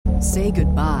Say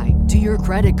goodbye to your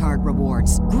credit card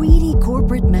rewards. Greedy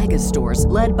corporate mega stores,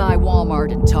 led by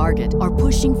Walmart and Target, are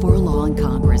pushing for a law in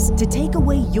Congress to take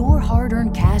away your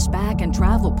hard-earned cash back and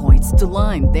travel points to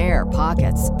line their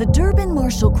pockets. The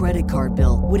Durbin-Marshall credit card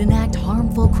bill would enact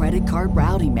harmful credit card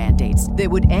routing mandates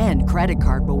that would end credit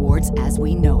card rewards as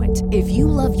we know it. If you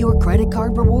love your credit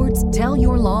card rewards, tell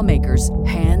your lawmakers,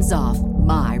 hands off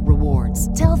my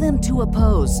rewards. Tell them to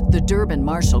oppose the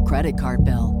Durbin-Marshall credit card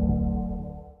bill.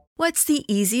 What's the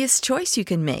easiest choice you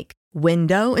can make?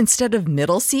 Window instead of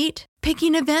middle seat?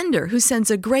 Picking a vendor who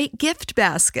sends a great gift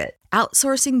basket?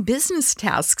 Outsourcing business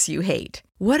tasks you hate?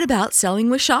 What about selling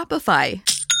with Shopify?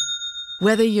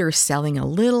 Whether you're selling a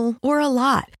little or a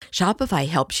lot, Shopify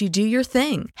helps you do your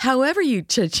thing, however you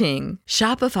cha-ching.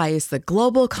 Shopify is the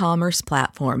global commerce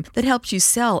platform that helps you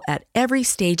sell at every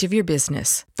stage of your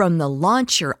business. From the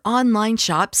launch your online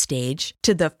shop stage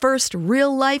to the first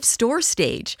real-life store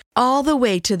stage, all the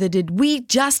way to the did we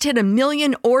just hit 1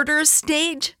 million orders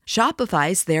stage?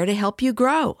 Shopify's there to help you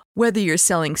grow. Whether you're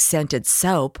selling scented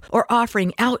soap or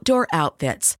offering outdoor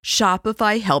outfits,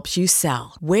 Shopify helps you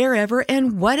sell. Wherever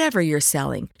and whatever you're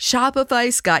selling,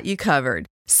 Shopify's got you covered.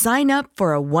 Sign up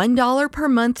for a $1 per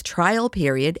month trial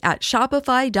period at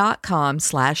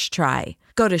shopify.com/try.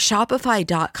 Go to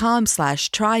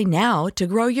shopify.com/try now to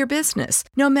grow your business,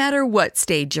 no matter what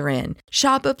stage you're in.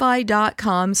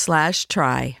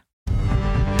 Shopify.com/try.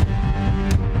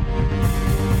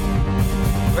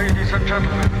 Ladies and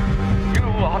gentlemen, you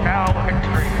are now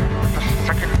entering the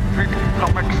Second Print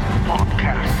Comics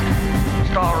Podcast,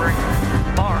 starring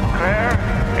Mark Claire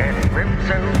and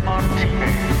Remso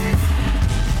Martinez.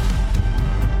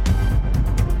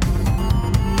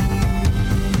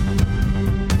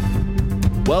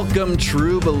 Welcome,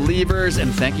 true believers,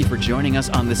 and thank you for joining us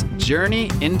on this journey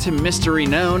into mystery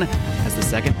known as the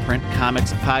Second Print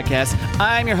Comics Podcast.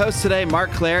 I'm your host today,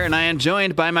 Mark Claire, and I am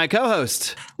joined by my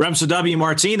co-host, Remso W.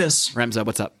 Martinez. Remso,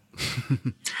 what's up?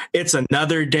 It's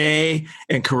another day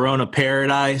in Corona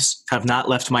paradise. Have not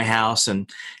left my house, and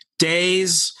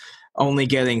days only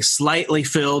getting slightly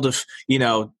filled of,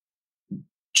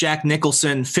 Jack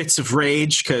Nicholson fits of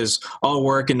rage because all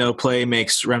work and no play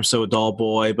makes Remso a dull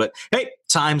boy. But hey,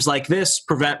 times like this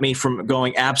prevent me from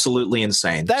going absolutely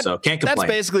insane. So can't complain. That's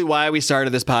basically why we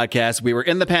started this podcast. We were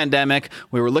in the pandemic.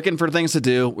 We were looking for things to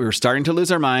do. We were starting to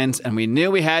lose our minds, and we knew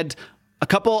we had a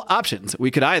couple options.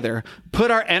 We could either put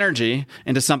our energy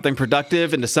into something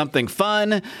productive, into something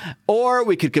fun, or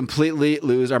we could completely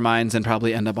lose our minds and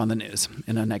probably end up on the news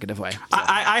in a negative way. So.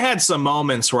 I had some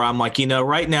moments where I'm like,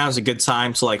 right now is a good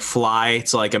time to fly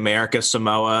to America,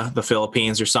 Samoa, the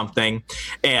Philippines or something,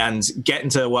 and get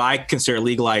into what I consider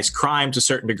legalized crime to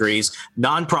certain degrees,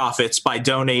 nonprofits, by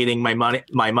donating my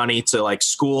money to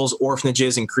schools,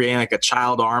 orphanages, and creating a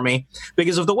child army.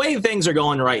 Because of the way things are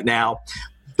going right now,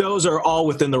 those are all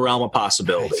within the realm of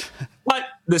possibility. Right. But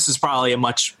this is probably a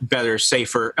much better,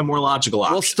 safer, and more logical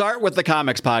option. We'll start with the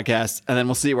comics podcast, and then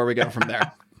we'll see where we go from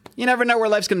there. You never know where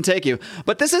life's going to take you.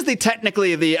 But this is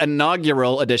technically the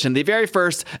inaugural edition, the very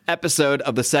first episode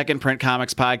of the Second Print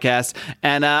Comics Podcast.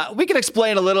 And we can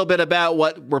explain a little bit about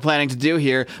what we're planning to do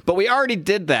here. But we already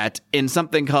did that in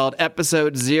something called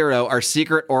Episode 0, our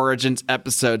Secret Origins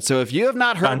episode. So if you have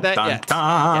not heard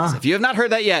if you have not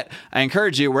heard that yet, I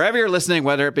encourage you, wherever you're listening,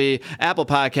 whether it be Apple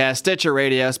Podcasts, Stitcher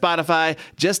Radio, Spotify,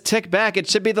 just tick back. It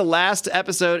should be the last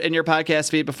episode in your podcast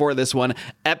feed before this one,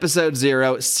 Episode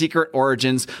 0, Secret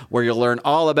Origins, where you'll learn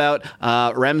all about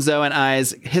Remso and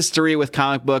I's history with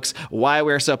comic books, why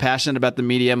we're so passionate about the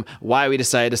medium, why we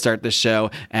decided to start this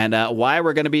show, and why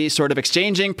we're going to be sort of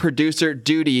exchanging producer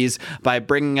duties by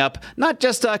bringing up not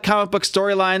just comic book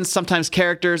storylines, sometimes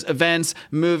characters, events,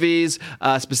 movies,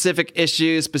 specific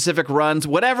issues, specific runs,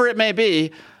 whatever it may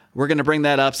be. We're going to bring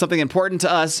that up, something important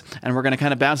to us, and we're going to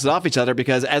kind of bounce it off each other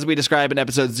because, as we describe in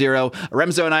Episode 0,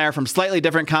 Remso and I are from slightly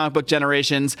different comic book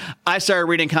generations. I started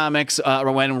reading comics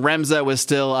when Remso was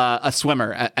still a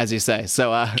swimmer, as you say.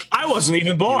 So I wasn't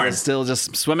even born. He was still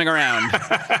just swimming around.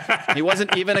 He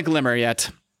wasn't even a glimmer yet.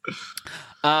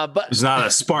 But there's not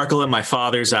a sparkle in my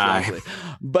father's eye.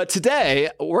 But today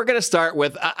we're going to start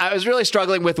with, I was really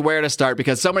struggling with where to start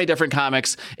because so many different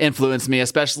comics influenced me,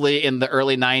 especially in the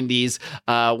early 90s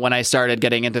when I started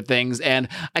getting into things. And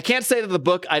I can't say that the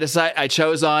book I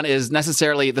chose on is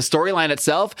necessarily, the storyline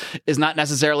itself is not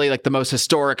necessarily the most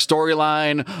historic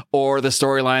storyline or the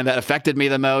storyline that affected me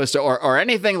the most or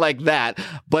anything like that.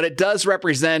 But it does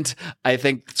represent, I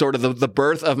think, sort of the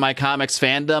birth of my comics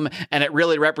fandom. And it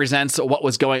really represents what was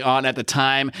was going on at the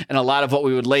time and a lot of what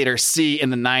we would later see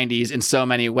in the 90s in so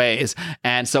many ways.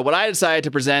 And so what I decided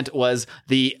to present was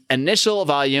the initial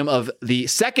volume of the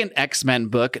second X-Men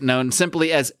book, known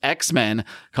simply as X-Men,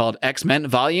 called X-Men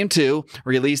Volume 2,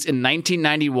 released in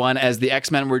 1991 as the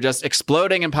X-Men were just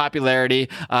exploding in popularity.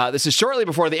 This is shortly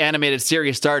before the animated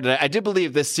series started. I do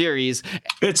believe this series...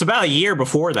 It's about a year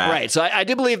before that. Right. So I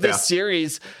do believe this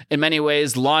series, in many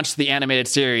ways, launched the animated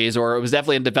series, or it was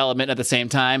definitely in development at the same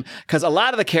time, because a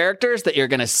lot of the characters that you're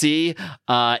going to see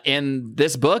in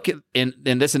this book, in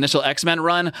this initial X-Men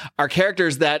run, are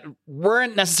characters that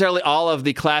weren't necessarily all of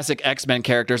the classic X-Men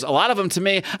characters. A lot of them, to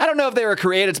me, I don't know if they were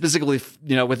created specifically,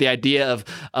 with the idea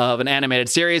of an animated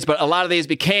series, but a lot of these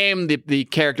became the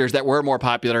characters that were more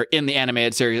popular in the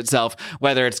animated series itself,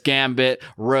 whether it's Gambit,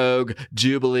 Rogue,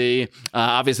 Jubilee,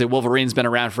 obviously Wolverine's been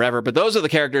around forever, but those are the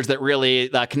characters that really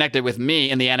connected with me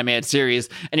in the animated series,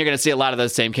 and you're going to see a lot of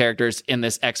those same characters in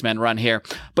this X-Men run here.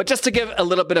 But just to give a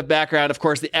little bit of background, of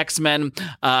course, the X-Men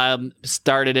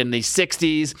started in the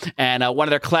 60s, and one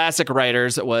of their classic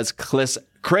writers was Chris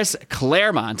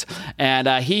Claremont, and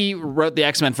he wrote the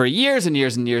X-Men for years and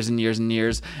years and years and years and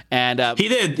years. And he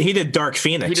did Dark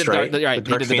Phoenix, he did right? He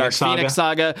did the Dark Phoenix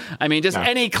saga. I mean, just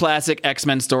any classic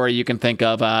X-Men story you can think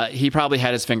of, he probably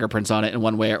had his fingerprints on it in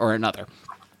one way or another.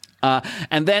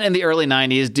 And then in the early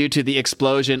 90s, due to the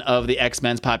explosion of the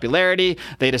X-Men's popularity,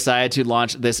 they decided to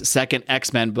launch this second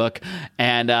X-Men book.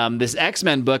 And this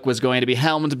X-Men book was going to be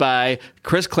helmed by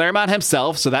Chris Claremont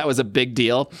himself, so that was a big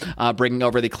deal, bringing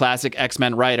over the classic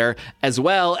X-Men writer, as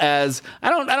well as, I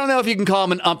don't know if you can call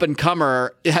him an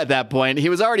up-and-comer at that point. He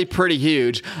was already pretty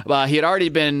huge. He had already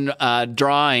been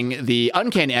drawing the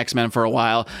Uncanny X-Men for a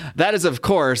while. That is, of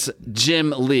course,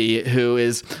 Jim Lee, who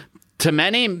is... to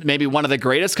many, maybe one of the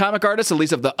greatest comic artists, at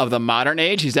least of the modern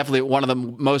age. He's definitely one of the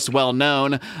most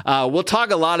well-known. We'll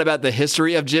talk a lot about the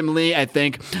history of Jim Lee, I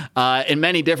think, in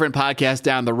many different podcasts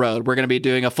down the road. We're going to be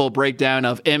doing a full breakdown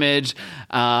of Image,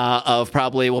 we'll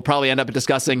probably end up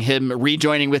discussing him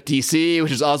rejoining with DC,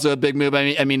 which is also a big move.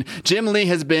 I mean, Jim Lee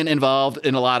has been involved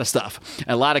in a lot of stuff,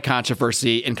 a lot of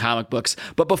controversy in comic books.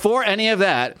 But before any of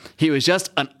that, he was just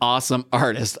an awesome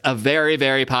artist, a very,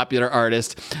 very popular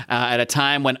artist at a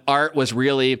time when art was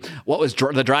really what was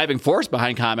the driving force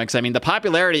behind comics. I mean, the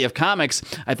popularity of comics,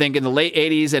 I think, in the late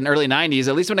 80s and early 90s,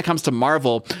 at least when it comes to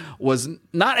Marvel, was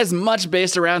not as much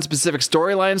based around specific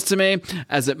storylines to me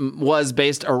as it was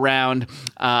based around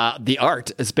the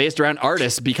art. It's based around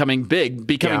artists becoming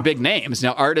big names.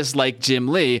 Artists like Jim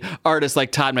Lee, artists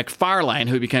like Todd McFarlane,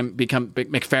 who became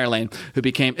McFarlane, who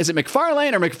became, is it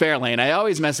McFarlane or McFarlane? I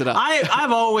always mess it up.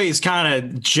 I've always kind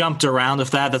of jumped around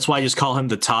with that. That's why I just call him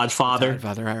the Todd Father. Todd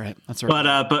Father, all right. That's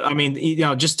right. But I mean,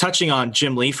 just touching on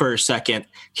Jim Lee for a second,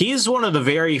 he's one of the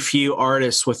very few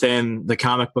artists within the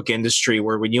comic book industry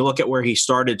where when you look at where he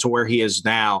started to where he is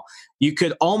now, you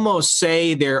could almost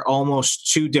say they're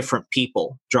almost two different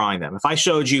people drawing them. If I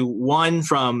showed you one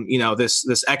from,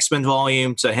 this X-Men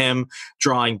volume to him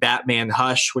drawing Batman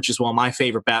Hush, which is one of my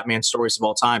favorite Batman stories of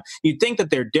all time, you'd think that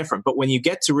they're different. But when you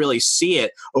get to really see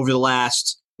it over the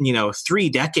last, 3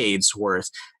 decades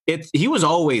worth, he was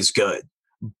always good.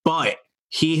 But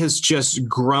he has just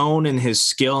grown in his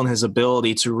skill and his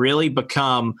ability to really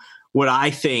become what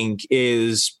I think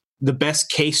is the best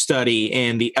case study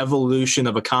in the evolution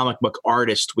of a comic book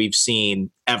artist we've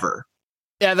seen ever.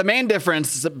 Yeah, the main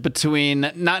difference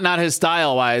between not his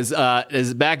style wise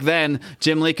is back then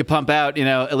Jim Lee could pump out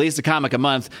at least a comic a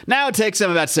month. Now it takes him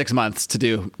about 6 months to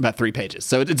do about 3 pages.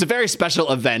 So it's a very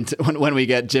special event when we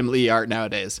get Jim Lee art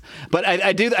nowadays. But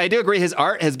I do agree his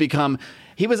art has become.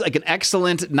 He was like an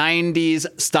excellent 90s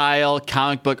style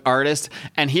comic book artist,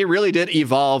 and he really did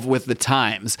evolve with the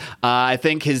times. I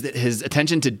think his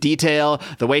attention to detail,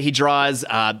 the way he draws,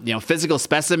 physical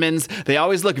specimens, they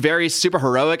always look very super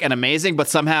heroic and amazing, but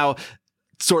somehow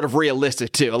sort of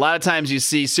realistic too. A lot of times you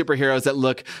see superheroes that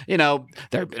look,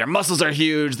 their muscles are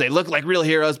huge, they look like real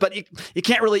heroes, but you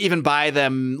can't really even buy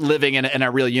them living in a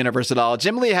real universe at all.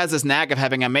 Jim Lee has this knack of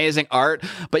having amazing art,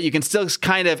 but you can still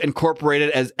kind of incorporate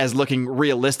it as looking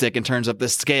realistic in terms of the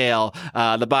scale,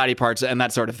 the body parts, and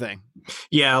that sort of thing.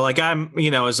 Yeah, like I'm,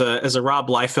 as a Rob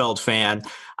Liefeld fan,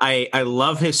 I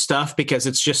love his stuff because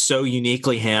it's just so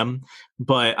uniquely him.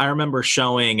 but I remember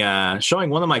showing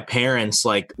one of my parents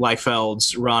like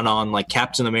Liefeld's run on like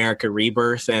Captain America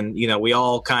Rebirth, and we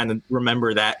all kind of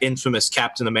remember that infamous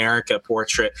Captain America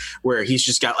portrait where he's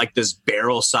just got like this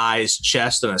barrel-sized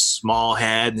chest and a small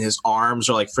head, and his arms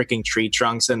are like freaking tree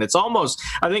trunks, and it's almost,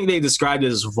 I think they described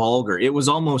it as vulgar. It was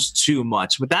almost too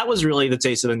much, but that was really the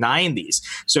taste of the 90s.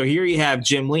 So here you have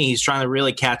Jim Lee. He's trying to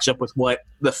really catch up with what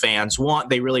the fans want.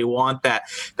 They really want that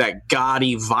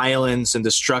gaudy violence and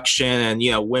destruction, and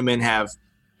women have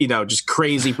just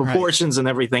crazy proportions and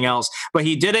everything else. But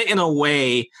he did it in a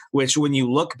way which, when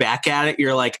you look back at it,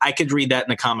 you're like, I could read that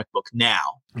in a comic book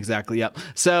now. Exactly. Yep.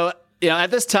 So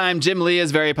at this time, Jim Lee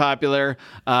is very popular.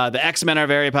 The X-Men are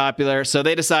very popular. So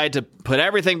they decide to put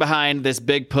everything behind this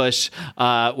big push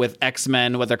with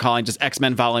X-Men, what they're calling just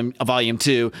X-Men Volume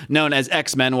 2, known as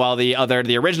X-Men, while the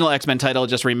original X-Men title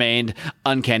just remained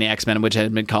Uncanny X-Men, which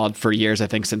had been called for years, I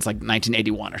think, since like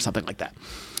 1981 or something like that.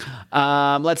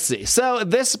 Let's see. So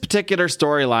this particular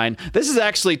storyline, this is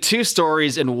actually two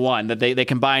stories in one that they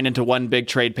combined into one big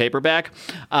trade paperback.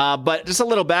 But just a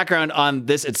little background on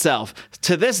this itself.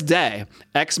 To this day,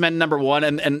 X-Men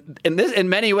 #1, and in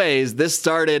many ways, this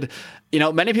started.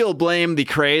 Many people blame the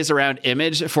craze around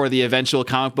Image for the eventual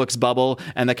comic books bubble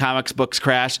and the comics books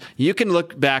crash. You can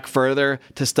look back further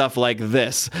to stuff like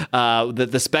this,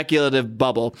 the speculative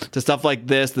bubble, to stuff like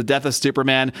this, the death of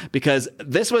Superman, because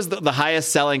this was the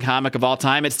highest selling comic of all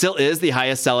time. It still is the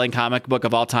highest selling comic book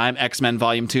of all time, X-Men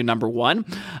Volume 2, #1.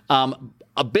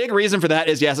 A big reason for that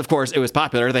is, yes, of course, it was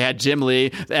popular. They had Jim Lee.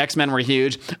 The X-Men were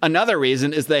huge. Another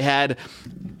reason is they had,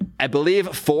 I believe,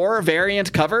 4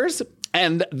 variant covers.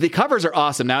 And the covers are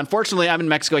awesome. Now, unfortunately, I'm in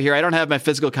Mexico here. I don't have my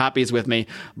physical copies with me,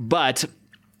 but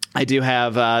I do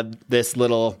have this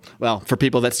little, well, for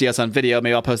people that see us on video,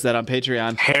 maybe I'll post that on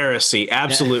Patreon. Heresy,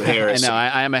 absolute heresy. I know,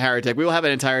 I am a heretic. We will have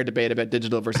an entire debate about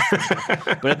digital versus physical.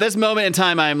 But at this moment in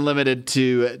time, I am limited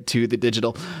to the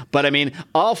digital. But I mean,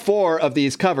 all 4 of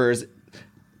these covers,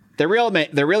 they're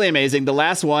really amazing. The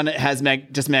last one has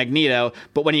just Magneto,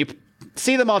 but when you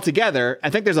see them all together, I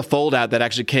think there's a fold out that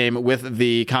actually came with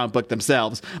the comic book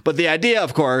themselves. But the idea,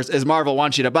 of course, is Marvel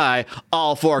wants you to buy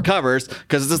all 4 covers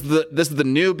because this is the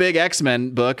new big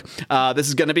X-Men book. This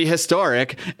is going to be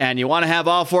historic, and you want to have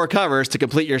all 4 covers to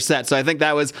complete your set. So I think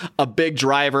that was a big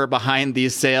driver behind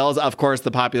these sales. Of course,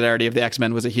 the popularity of the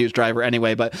X-Men was a huge driver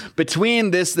anyway. But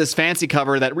between this fancy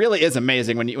cover that really is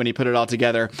amazing when you put it all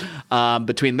together,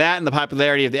 between that and the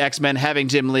popularity of the X-Men, having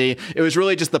Jim Lee, it was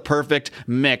really just the perfect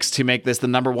mix to make this the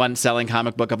 #1 selling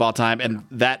comic book of all time, and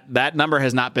that number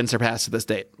has not been surpassed to this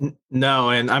date. No,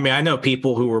 and I mean, I know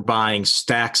people who were buying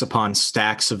stacks upon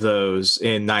stacks of those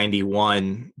in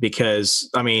 91 because,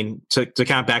 I mean, to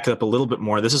kind of back it up a little bit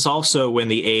more, this is also when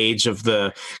the age of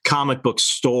the comic book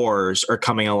stores are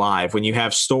coming alive, when you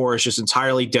have stores just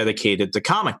entirely dedicated to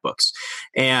comic books.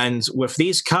 And with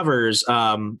these covers,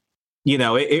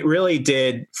 it really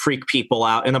did freak people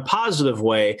out in a positive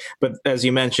way. But as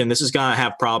you mentioned, this is going to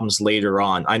have problems later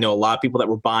on. I know a lot of people that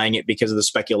were buying it because of the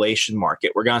speculation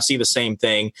market. We're going to see the same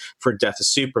thing for Death of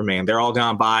Superman. They're all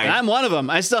going to buy. And I'm one of them.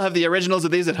 I still have the originals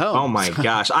of these at home. Oh my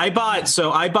gosh. I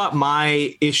bought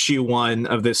my issue 1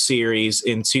 of this series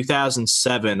in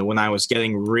 2007 when I was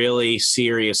getting really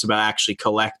serious about actually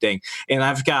collecting. And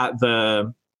I've got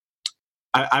the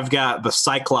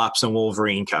Cyclops and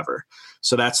Wolverine cover.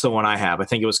 So that's the one I have. I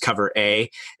think it was cover A.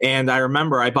 And I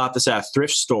remember I bought this at a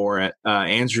thrift store at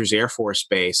Andrews Air Force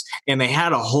Base, and they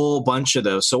had a whole bunch of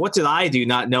those. So what did I do,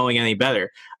 not knowing any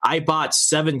better? I bought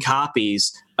 7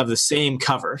 copies of the same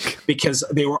cover because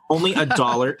they were only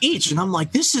 $1 each. And I'm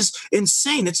like, this is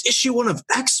insane. It's issue 1 of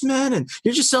X-Men, and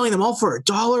you're just selling them all for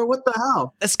 $1. What the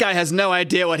hell? This guy has no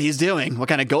idea what he's doing, what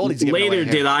kind of gold he's giving away Later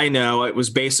here. did I know it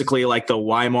was basically like the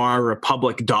Weimar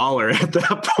Republic dollar at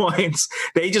that point.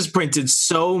 They just printed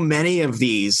so many of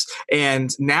these, and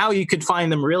now you could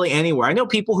find them really anywhere. I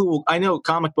know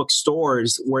comic book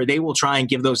stores where they will try and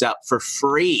give those out for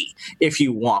free if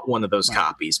you want one of those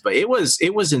copies. But it was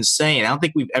insane. I don't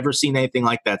think we've ever seen anything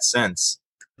like that since.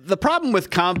 The problem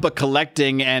with comic book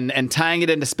collecting and tying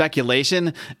it into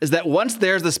speculation is that once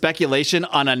there's the speculation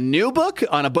on a new book,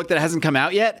 on a book that hasn't come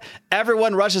out yet,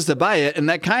 everyone rushes to buy it, and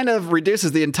that kind of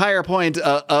reduces the entire point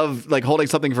of like holding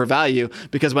something for value,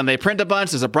 because when they print a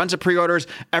bunch, there's a bunch of pre-orders,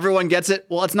 everyone gets it,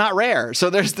 well, it's not rare, so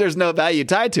there's no value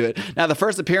tied to it. Now, the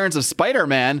first appearance of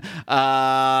Spider-Man...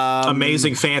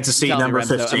 Amazing Fantasy number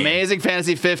 15. Amazing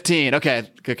Fantasy 15. Okay.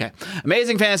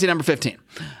 Amazing Fantasy number 15.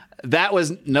 That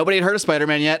was, nobody had heard of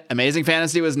Spider-Man yet. Amazing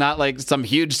Fantasy was not like some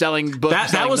huge selling book.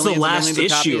 That was the last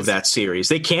issue of that series.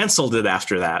 They canceled it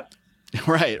after that.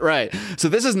 Right. So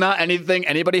this is not anything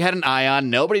anybody had an eye on.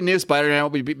 Nobody knew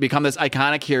Spider-Man would become this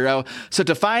iconic hero. So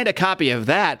to find a copy of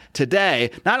that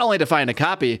today, not only to find a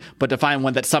copy, but to find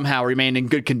one that somehow remained in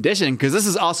good condition, because this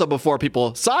is also before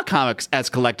people saw comics as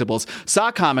collectibles,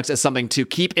 saw comics as something to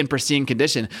keep in pristine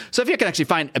condition. So if you can actually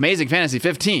find Amazing Fantasy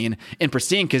 15 in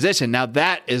pristine condition, now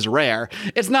that is rare.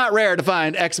 It's not rare to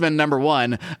find X-Men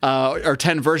 #1 or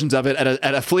 10 versions of it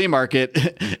at a flea market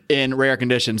in rare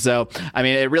condition. So, I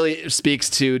mean, it really speaks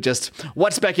to just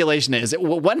what speculation is.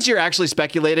 Once you're actually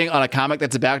speculating on a comic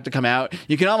that's about to come out,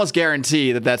 you can almost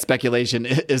guarantee that speculation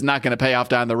is not going to pay off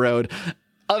down the road.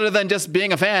 Other than just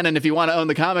being a fan, and if you want to own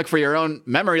the comic for your own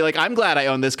memory, like I'm glad I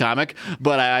own this comic,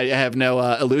 but I have no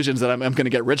illusions that I'm going to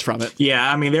get rich from it. Yeah,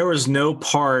 I mean, there was no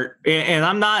part, and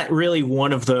I'm not really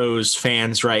one of those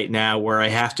fans right now where I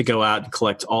have to go out and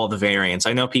collect all the variants.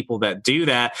 I know people that do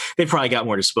that. They probably got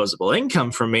more disposable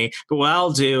income from me, but what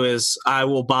I'll do is I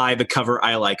will buy the cover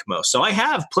I like most. So I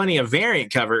have plenty of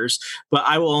variant covers, but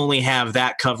I will only have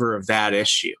that cover of that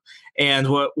issue. And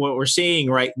what we're seeing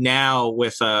right now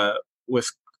with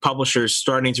publishers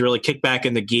starting to really kick back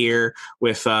into gear,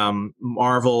 with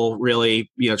Marvel really,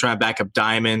 trying to back up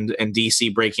Diamond, and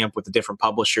DC breaking up with the different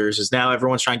publishers, is now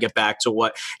everyone's trying to get back to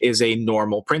what is a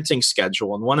normal printing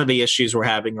schedule. And one of the issues we're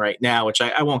having right now, which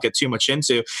I won't get too much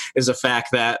into, is the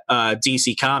fact that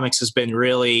DC Comics has been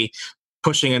really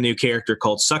pushing a new character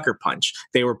called Sucker Punch.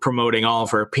 They were promoting all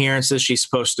of her appearances. She's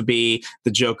supposed to be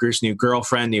the Joker's new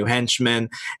girlfriend, new henchman.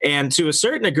 And to a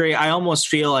certain degree, I almost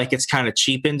feel like it's kind of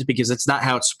cheapened, because it's not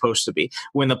how it's supposed to be.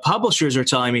 When the publishers are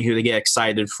telling me who to get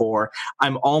excited for,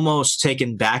 I'm almost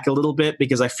taken back a little bit,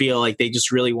 because I feel like they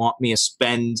just really want me to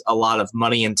spend a lot of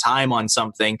money and time on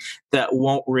something that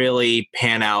won't really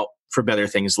pan out for better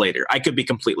things later. I could be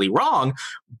completely wrong,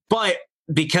 but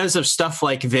because of stuff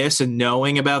like this and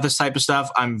knowing about this type of stuff,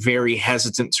 I'm very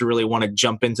hesitant to really want to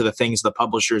jump into the things the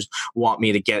publishers want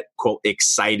me to get, quote,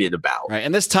 excited about. Right.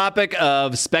 And this topic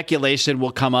of speculation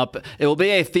will come up. It will be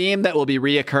a theme that will be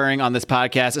reoccurring on this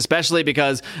podcast, especially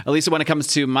because, at least when it comes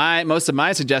to most of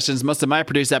my suggestions, most of my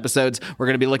produced episodes, we're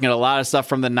going to be looking at a lot of stuff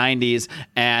from the 90s.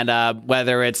 And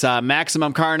whether it's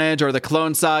Maximum Carnage or the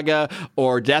Clone Saga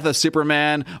or Death of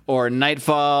Superman or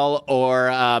Nightfall or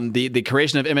the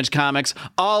creation of Image Comics,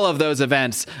 all of those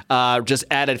events just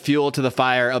added fuel to the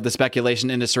fire of the speculation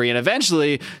industry, and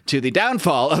eventually to the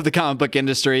downfall of the comic book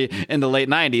industry in the late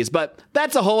 90s. But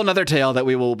that's a whole nother tale that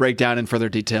we will break down in further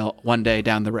detail one day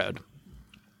down the road.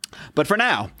 But for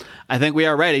now, I think we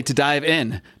are ready to dive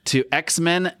in to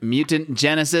X-Men Mutant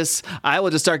Genesis. I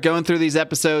will just start going through these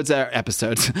episodes.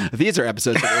 These are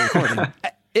episodes that we're recording.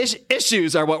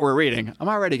 Issues are what we're reading. I'm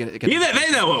already going to get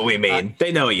they know what we mean.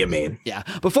 They know what you mean. Yeah.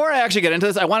 Before I actually get into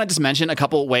this, I want to just mention a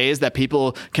couple ways that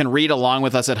people can read along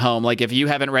with us at home. Like, if you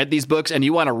haven't read these books and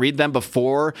you want to read them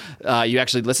before you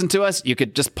actually listen to us, you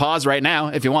could just pause right now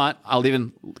if you want. I'll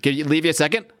even leave you a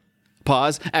second.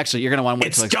 Pause. Actually, you're going to want to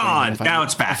wait. It's gone. Now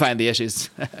it's back. Find the issues.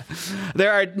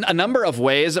 There are a number of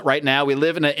ways right now. We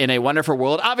live in a wonderful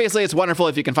world. Obviously, it's wonderful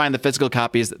if you can find the physical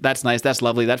copies. That's nice. That's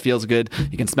lovely. That feels good.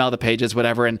 You can smell the pages,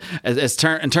 whatever. And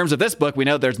in terms of this book, we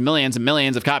know there's millions and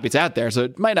millions of copies out there, so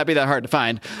it might not be that hard to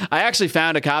find. I actually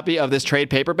found a copy of this trade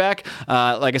paperback.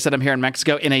 Like I said, I'm here in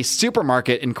Mexico, in a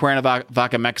supermarket in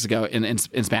Cuernavaca, Mexico, in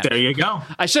Spanish. There you go.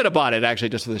 I should have bought it, actually,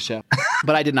 just for the show,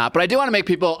 but I did not. But I do want to make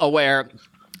people aware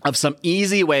of some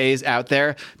easy ways out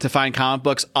there to find comic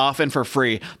books, often for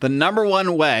free. The number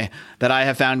one way that I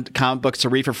have found comic books to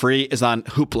read for free is on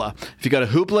Hoopla. If you go to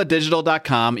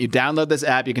hoopladigital.com, you download this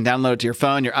app. You can download it to your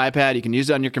phone, your iPad. You can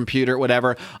use it on your computer,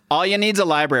 whatever. All you need is a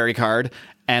library card,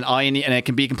 and it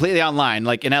can be completely online.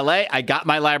 Like in LA, I got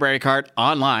my library card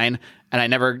online, and I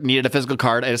never needed a physical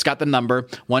card. I just got the number.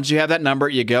 Once you have that number,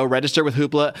 you go register with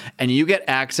Hoopla, and you get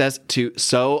access to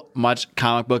so much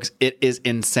comic books. It is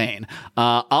insane.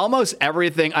 Almost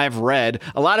everything I've read,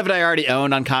 a lot of it I already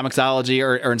owned on Comixology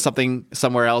or in something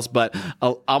somewhere else, but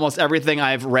almost everything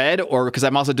I've read, or because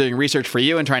I'm also doing research for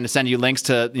you and trying to send you links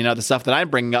to the stuff that I'm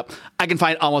bringing up, I can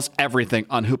find almost everything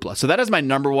on Hoopla. So that is my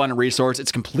number one resource.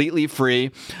 It's completely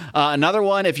free. Another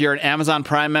one, if you're an Amazon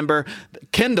Prime member,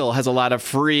 Kindle has a lot of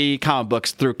free comic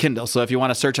books through Kindle. So if you want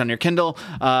to search on your Kindle,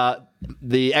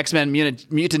 the X-Men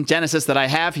Mutant Genesis that I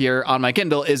have here on my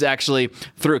Kindle is actually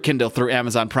through Kindle, through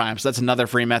Amazon Prime. So that's another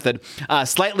free method.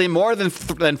 Slightly more than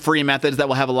free methods that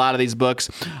will have a lot of these books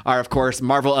are, of course,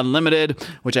 Marvel Unlimited,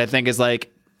 which I think is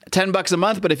like $10 a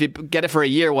month. But if you get it for a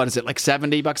year, what is it, like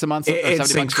 $70 a month?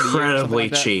 It's incredibly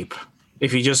cheap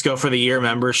if you just go for the year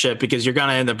membership, because you're going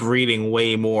to end up reading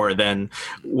way more than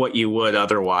what you would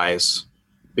otherwise.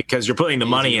 because you're putting the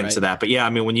money into right? that. But yeah, I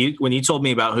mean, when you told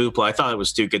me about Hoopla, I thought it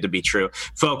was too good to be true.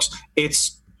 Folks,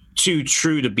 it's too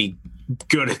true to be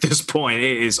good at this point.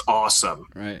 It is awesome.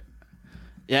 Right.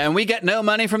 Yeah, and we get no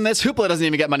money from this. Hoopla doesn't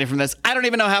even get money from this. I don't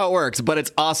even know how it works, but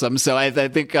it's awesome. So I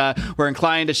think we're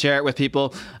inclined to share it with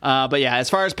people. But yeah, as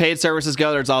far as paid services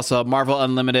go, there's also Marvel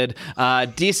Unlimited,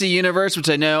 DC Universe, which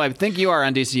I think you are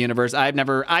on DC Universe.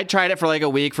 I tried it for like a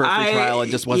week for a free trial and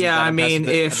just wasn't. Yeah, I mean,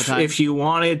 if you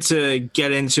wanted to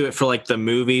get into it for like the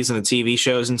movies and the TV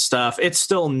shows and stuff, it's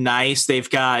still nice. They've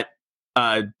got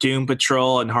Doom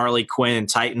Patrol and Harley Quinn and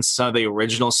Titans, some of the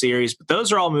original series, but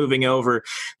those are all moving over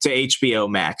to HBO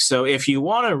Max. So if you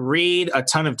want to read a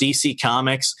ton of DC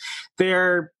comics,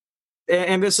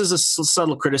 and this is a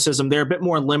subtle criticism, they're a bit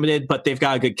more limited, but they've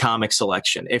got a good comic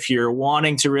selection. If you're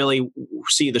wanting to really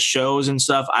see the shows and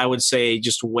stuff, I would say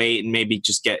just wait and maybe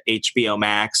just get HBO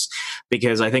Max,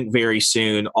 because I think very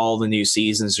soon all the new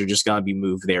seasons are just going to be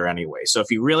moved there anyway. So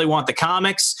if you really want the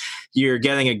comics, you're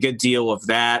getting a good deal of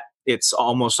that. It's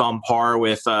almost on par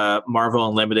with Marvel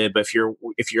Unlimited. But if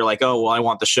you're like, oh, well, I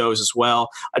want the shows as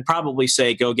well, I'd probably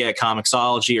say go get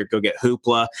Comixology or go get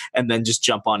Hoopla and then just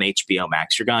jump on HBO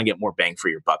Max. You're going to get more bang for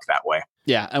your buck that way.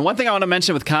 Yeah, and one thing I want to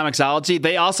mention with Comixology,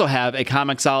 they also have a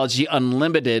Comixology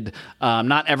Unlimited.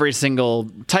 Not every single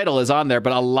title is on there,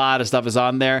 but a lot of stuff is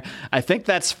on there. I think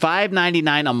that's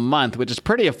 $5.99 a month, which is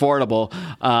pretty affordable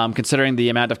considering the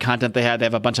amount of content they have. They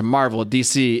have a bunch of Marvel,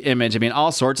 DC, Image, I mean,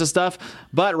 all sorts of stuff.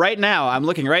 But right now, I'm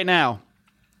looking right now,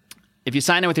 if you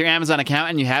sign in with your Amazon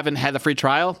account and you haven't had the free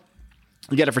trial,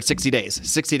 you get it for 60 days.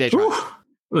 60-day trial. Whew,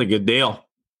 really good deal.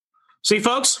 See,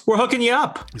 folks, we're hooking you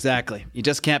up. Exactly. You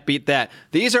just can't beat that.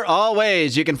 These are all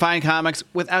ways you can find comics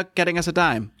without getting us a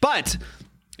dime. But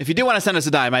if you do want to send us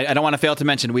a dime, I don't want to fail to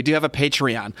mention, we do have a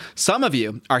Patreon. Some of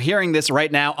you are hearing this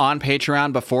right now on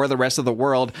Patreon before the rest of the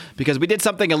world, because we did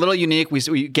something a little unique.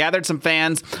 We gathered some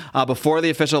fans before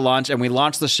the official launch, and we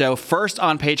launched the show first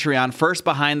on Patreon, first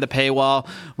behind the paywall.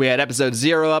 We had episode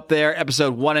 0 up there,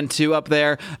 episode 1 and 2 up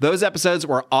there. Those episodes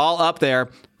were all up there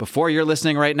before you're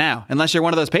listening right now, unless you're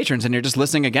one of those patrons and you're just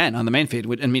listening again on the main feed,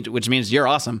 which means you're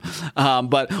awesome.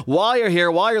 But while you're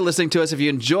here, while you're listening to us, if you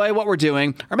enjoy what we're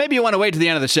doing, or maybe you want to wait to the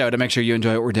end of the show to make sure you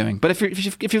enjoy what we're doing, but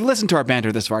if you've listened to our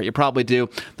banter this far, you probably do.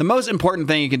 The most important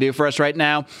thing you can do for us right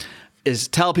now is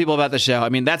tell people about the show. I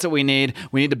mean, that's what we need.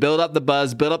 We need to build up the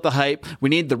buzz, build up the hype. We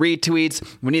need the retweets.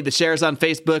 We need the shares on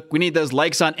Facebook. We need those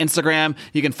likes on Instagram.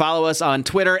 You can follow us on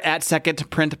Twitter at Second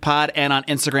Print Pod and on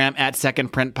Instagram at Second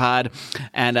Print Pod.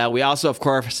 And we also, of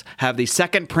course, have the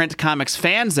Second Print Comics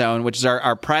Fan Zone, which is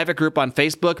our private group on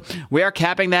Facebook. We are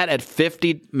capping that at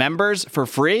 50 members for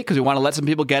free because we want to let some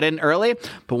people get in early.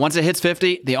 But once it hits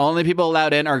 50, the only people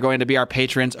allowed in are going to be our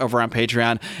patrons over on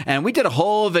Patreon. And we did a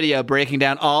whole video breaking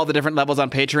down all the different levels on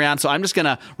Patreon, so I'm just going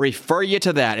to refer you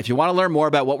to that. If you want to learn more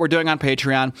about what we're doing on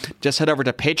Patreon, just head over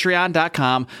to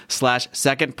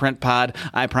patreon.com/secondprintpod.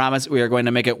 I promise we are going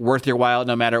to make it worth your while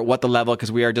no matter what the level, because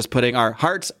we are just putting our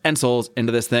hearts and souls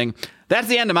into this thing. That's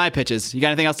the end of my pitches. You got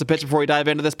anything else to pitch before we dive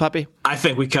into this puppy? I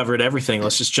think we covered everything.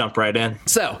 Let's just jump right in.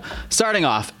 So, starting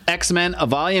off, X-Men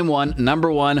Volume 1,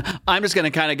 Number 1. I'm just going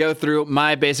to kind of go through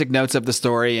my basic notes of the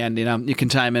story, and you can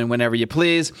chime in whenever you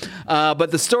please.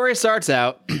 But the story starts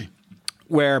out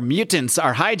where mutants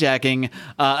are hijacking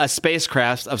a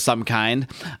spacecraft of some kind.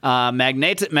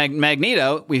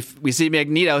 Magneto, we see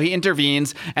Magneto, he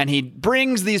intervenes, and he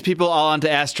brings these people all onto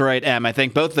Asteroid M. I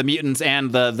think both the mutants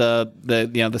and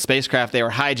the spacecraft they were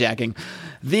hijacking.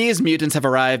 These mutants have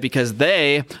arrived because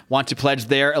they want to pledge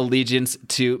their allegiance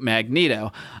to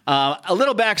Magneto. A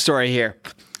little backstory here.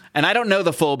 And I don't know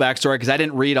the full backstory because I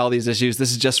didn't read all these issues.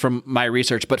 This is just from my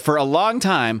research. But for a long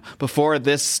time before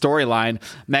this storyline,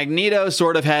 Magneto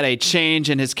sort of had a change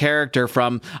in his character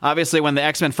from, obviously, when the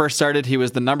X-Men first started, he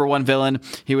was the number one villain.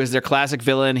 He was their classic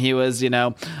villain. He was, He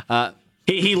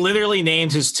literally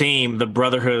named his team the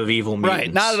Brotherhood of Evil Mutants.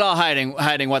 Right, not at all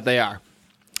hiding what they are.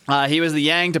 He was the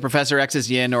Yang to Professor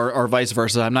X's Yin, or vice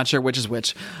versa. I'm not sure which is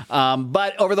which.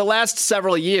 But over the last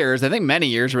several years, I think many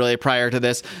years really prior to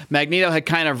this, Magneto had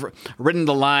kind of ridden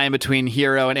the line between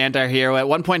hero and anti-hero. At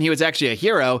one point, he was actually a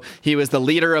hero. He was the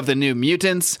leader of the New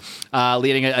Mutants,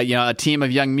 leading a team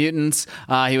of young mutants.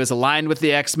 He was aligned with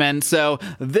the X-Men. So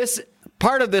this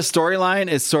part of this storyline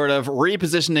is sort of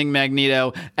repositioning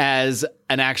Magneto as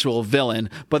an actual villain,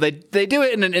 but they do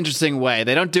it in an interesting way.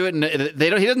 They don't do it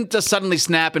he doesn't just suddenly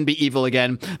snap and be evil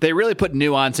again. They really put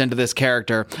nuance into this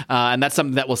character, and that's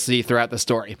something that we'll see throughout the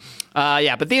story.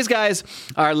 But these guys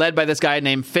are led by this guy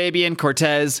named Fabian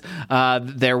Cortez.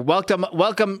 They're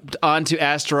welcomed onto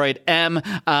Asteroid M.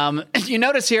 You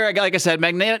notice here, like I said,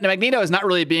 Magneto is not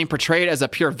really being portrayed as a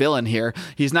pure villain here.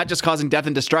 He's not just causing death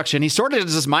and destruction. He's sort of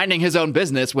just minding his own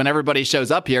business when everybody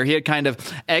shows up here. He had kind of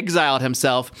exiled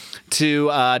himself to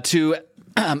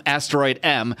Asteroid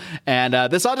M, and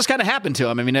this all just kind of happened to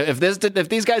him. I mean, if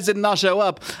these guys didn't all show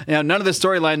up, none of this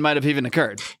storyline might have even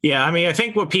occurred. Yeah, I mean, I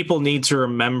think what people need to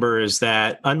remember is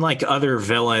that unlike other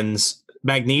villains,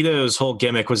 Magneto's whole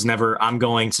gimmick was never, I'm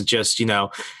going to just,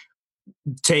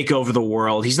 take over the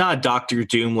world. He's not a Doctor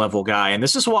Doom level guy. And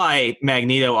this is why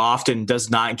Magneto often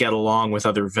does not get along with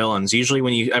other villains. Usually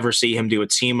when you ever see him do a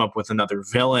team up with another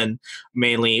villain,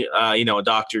 mainly, a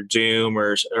Doctor Doom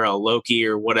or a Loki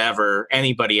or whatever,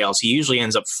 anybody else, he usually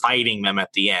ends up fighting them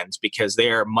at the end because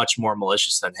they are much more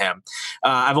malicious than him.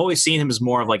 I've always seen him as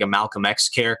more of like a Malcolm X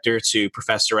character to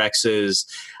Professor X's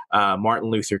Martin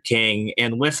Luther King.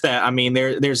 And with that, I mean,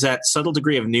 there's that subtle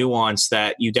degree of nuance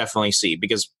that you definitely see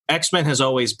because X-Men has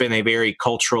always been a very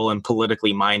cultural and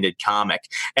politically minded comic.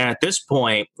 And at this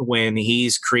point, when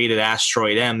he's created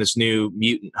Asteroid M, this new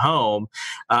mutant home,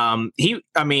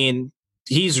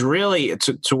 he's really,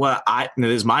 to what it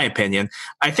is my opinion,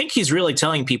 I think he's really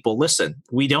telling people, listen,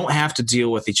 we don't have to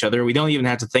deal with each other. We don't even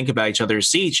have to think about each other or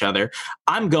see each other.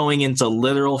 I'm going into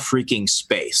literal freaking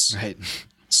space. Right.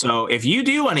 So if you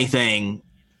do anything,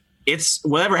 it's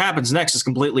whatever happens next is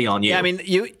completely on you. Yeah, I mean,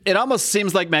 it almost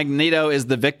seems like Magneto is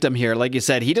the victim here. Like you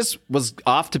said, he just was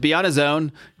off to be on his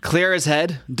own, clear his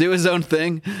head, do his own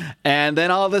thing, and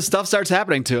then all of this stuff starts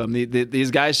happening to him.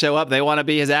 These guys show up. They want to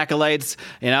be his acolytes.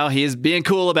 He's being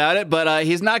cool about it, but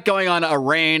he's not going on a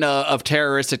reign of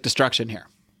terroristic destruction here.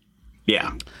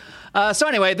 Yeah. So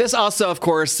anyway, this also, of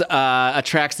course,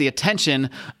 attracts the attention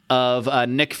of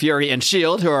Nick Fury and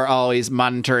S.H.I.E.L.D., who are always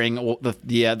monitoring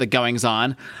the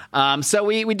goings-on. So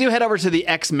we do head over to the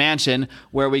X-Mansion,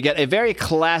 where we get a very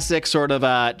classic sort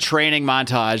of training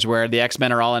montage where the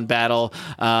X-Men are all in battle.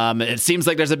 It seems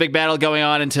like there's a big battle going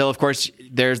on until, of course,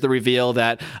 there's the reveal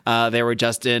that they were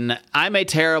just in, I'm a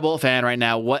terrible fan right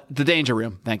now, the Danger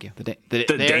Room. Thank you. They're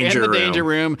in the Danger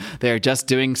Room. They're just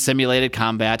doing simulated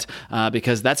combat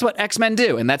because that's what X-Men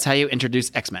do, and that's how you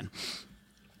introduce X-Men.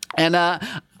 And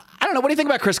I don't know. What do you think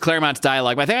about Chris Claremont's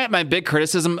dialogue? I think my big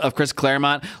criticism of Chris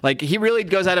Claremont, like he really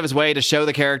goes out of his way to show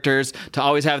the characters, to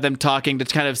always have them talking, to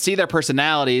kind of see their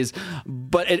personalities,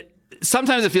 but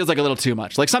sometimes it feels like a little too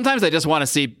much. Like sometimes I just want to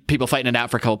see people fighting it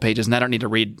out for a couple pages, and I don't need to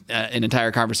read an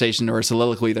entire conversation or a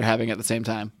soliloquy they're having at the same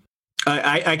time.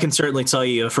 I can certainly tell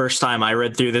you the first time I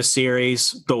read through this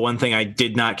series, the one thing I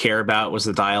did not care about was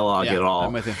the dialogue at all.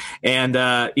 I'm with you. And,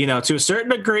 to a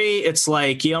certain degree, it's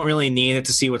like you don't really need it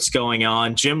to see what's going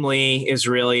on. Jim Lee is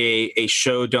really a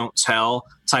show, don't tell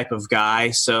type of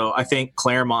guy. So I think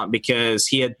Claremont, because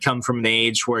he had come from an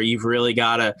age where you've really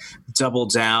got to double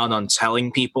down on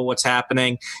telling people what's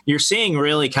happening, you're seeing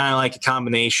really kind of like a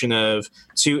combination of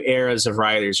two eras of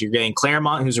writers. You're getting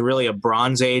Claremont, who's really a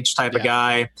Bronze Age type of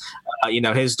guy.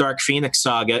 His Dark Phoenix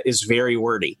saga is very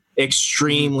wordy,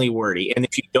 extremely wordy. And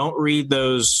if you don't read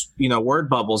those, word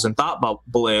bubbles and thought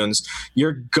balloons,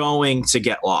 you're going to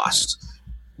get lost.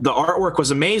 The artwork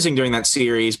was amazing during that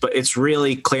series, but it's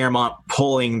really Claremont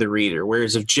pulling the reader.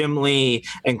 Whereas if Jim Lee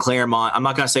and Claremont, I'm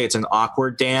not going to say it's an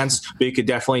awkward dance, but you could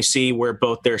definitely see where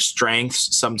both their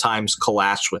strengths sometimes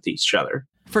clash with each other.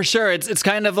 For sure. It's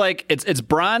kind of like it's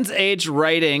Bronze Age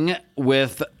writing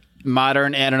with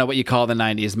modern, I don't know what you call the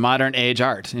 90s, modern age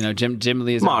art. Jim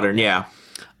Lee's modern, yeah.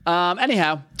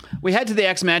 Anyhow, we head to the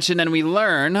X-Mansion and we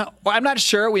learn, well, I'm not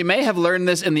sure, we may have learned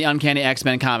this in the Uncanny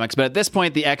X-Men comics, but at this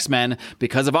point, the X-Men,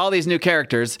 because of all these new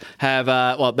characters, have,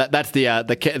 that's the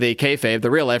kayfabe, the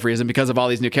real life reason, because of all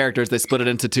these new characters, they split it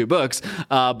into two books.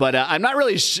 But I'm not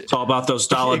really sure. It's all about those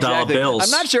dollar bills.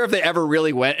 I'm not sure if they ever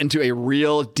really went into a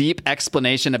real deep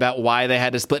explanation about why they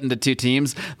had to split into two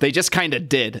teams. They just kind of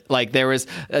did. Like there was,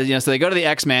 so they go to the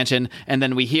X-Mansion and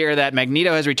then we hear that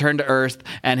Magneto has returned to Earth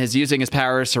and is using his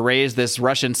powers to raise this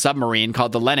Russian submarine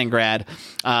called the Leningrad,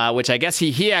 which I guess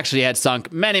he actually had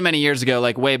sunk many, many years ago,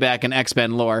 like way back in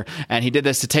X-Men lore. And he did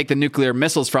this to take the nuclear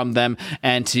missiles from them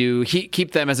and to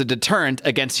keep them as a deterrent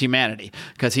against humanity.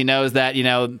 Because he knows that,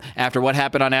 after what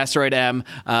happened on Asteroid M,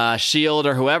 S.H.I.E.L.D.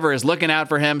 or whoever is looking out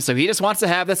for him. So he just wants to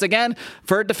have this again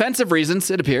for defensive reasons,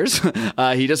 it appears.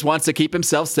 He just wants to keep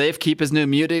himself safe, keep his new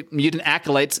mutant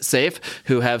acolytes safe,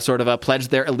 who have sort of pledged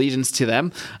their allegiance to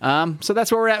them. So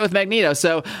that's where we're at with Magneto.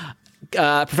 So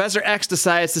Professor X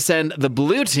decides to send the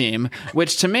blue team,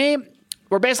 which to me,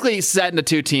 we're basically set into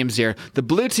two teams here. The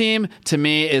blue team, to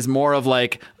me, is more of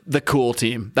like the cool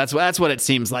team. That's what it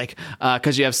seems like.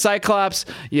 Because you have Cyclops,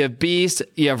 you have Beast,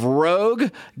 you have Rogue,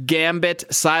 Gambit,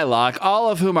 Psylocke, all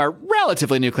of whom are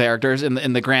relatively new characters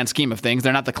in the grand scheme of things.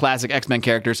 They're not the classic X-Men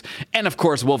characters. And of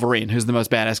course, Wolverine, who's the most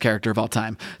badass character of all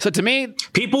time. So to me,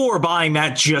 people were buying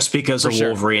that just because of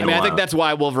Wolverine. I think that's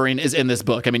why Wolverine is in this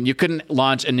book. I mean, you couldn't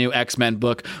launch a new X-Men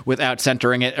book without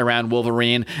centering it around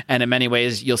Wolverine. And in many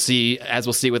ways, you'll see, as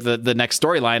we'll see with the next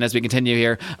storyline as we continue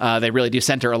here, they really do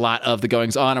center a lot of the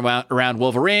goings on around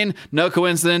Wolverine. No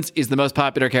coincidence. He's the most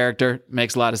popular character.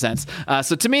 Makes a lot of sense.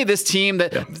 So to me, this team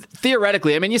that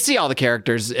theoretically, I mean, you see all the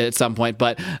characters at some point,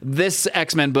 but this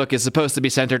X-Men book is supposed to be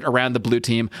centered around the blue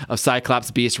team of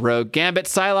Cyclops, Beast, Rogue, Gambit,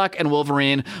 Psylocke, and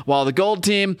Wolverine, while the gold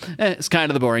team is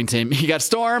kind of the boring team. You got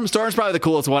Storm. Storm's probably the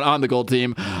coolest one on the gold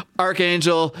team.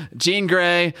 Archangel, Jean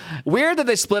Grey. Weird that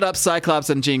they split up Cyclops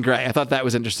and Jean Grey. I thought that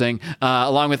was interesting,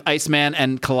 along with Iceman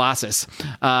and Colossus.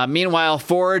 Meanwhile,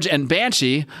 Forge and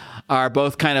Banshee are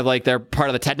both kind of like they're part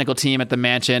of the technical team at the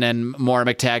mansion, and Moira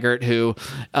McTaggart, who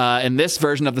in this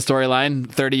version of the storyline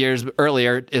 30 years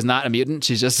earlier is not a mutant.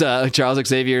 She's just Charles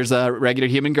Xavier's regular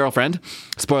human girlfriend.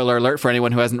 Spoiler alert for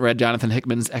anyone who hasn't read Jonathan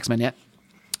Hickman's X-Men yet.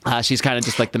 She's kind of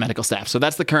just like the medical staff. So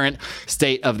that's the current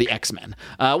state of the X-Men.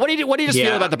 What do you just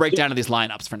feel about the breakdown of these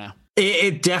lineups for now?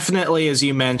 It definitely, as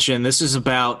you mentioned, this is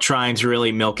about trying to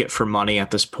really milk it for money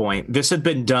at this point. This had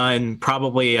been done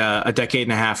probably a decade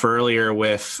and a half earlier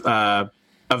with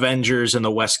Avengers and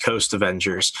the West Coast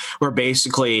Avengers, where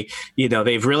basically,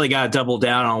 they've really got to double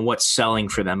down on what's selling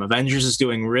for them. Avengers is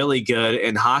doing really good,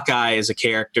 and Hawkeye is a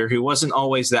character who wasn't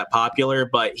always that popular,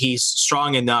 but he's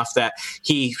strong enough that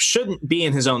he shouldn't be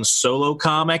in his own solo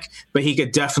comic, but he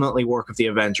could definitely work with the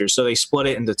Avengers. So they split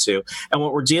it into two. And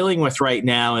what we're dealing with right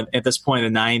now at this point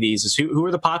in the 90s is who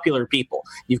are the popular people?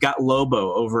 You've got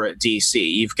Lobo over at DC.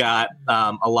 You've got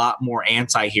a lot more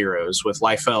anti-heroes with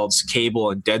Liefeld's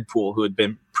Cable and Deadpool, who had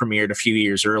been premiered a few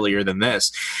years earlier than this.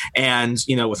 And,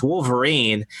 with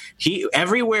Wolverine,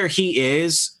 everywhere he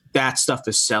is, that stuff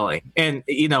is selling. And,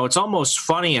 it's almost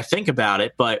funny to think about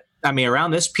it, but I mean, around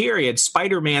this period,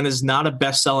 Spider-Man is not a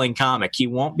best-selling comic. He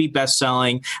won't be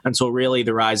best-selling until really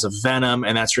the rise of Venom,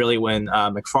 and that's really when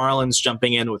McFarlane's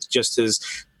jumping in with just his,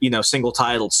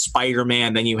 single-titled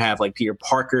Spider-Man. Then you have like Peter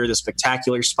Parker, the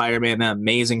Spectacular Spider-Man, the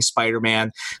Amazing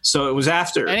Spider-Man. So it was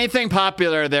after anything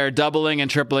popular, they're doubling and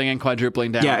tripling and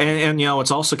quadrupling down. Yeah, and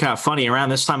it's also kind of funny around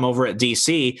this time over at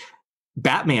DC.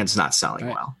 Batman's not selling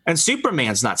well, and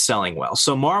Superman's not selling well.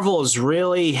 So Marvel is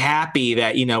really happy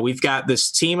that, we've got this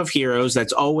team of heroes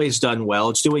that's always done well.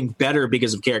 It's doing better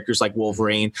because of characters like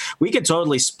Wolverine. We could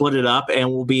totally split it up, and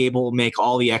we'll be able to make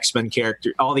all the X-Men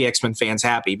fans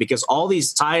happy, because all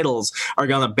these titles are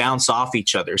going to bounce off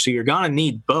each other. So you're going to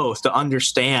need both to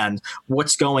understand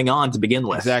what's going on to begin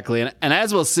with. Exactly. And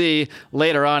as we'll see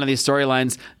later on in these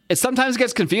storylines, it sometimes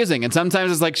gets confusing, and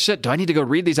sometimes it's like, shit, do I need to go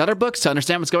read these other books to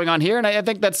understand what's going on here? And I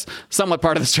think that's somewhat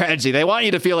part of the strategy. They want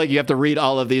you to feel like you have to read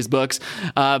all of these books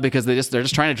because they're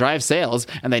just trying to drive sales,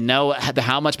 and they know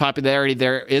how much popularity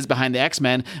there is behind the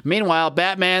X-Men. Meanwhile,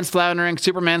 Batman's floundering,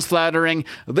 Superman's floundering.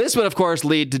 This would, of course,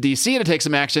 lead to DC to take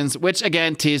some actions, which,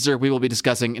 again, teaser, we will be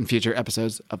discussing in future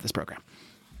episodes of this program.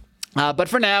 But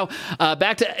for now,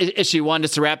 back to issue 1,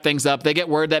 just to wrap things up. They get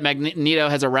word that Magneto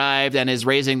has arrived and is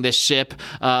raising this ship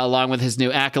along with his new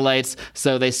acolytes.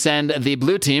 So they send the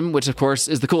blue team, which of course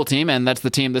is the cool team, and that's the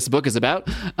team this book is about.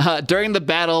 During the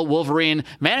battle, Wolverine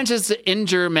manages to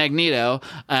injure Magneto,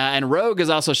 and Rogue is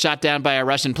also shot down by a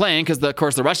Russian plane because, of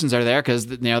course, the Russians are there because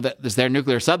there's their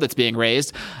nuclear sub that's being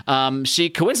raised. She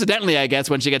coincidentally, I guess,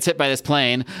 when she gets hit by this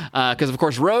plane, because of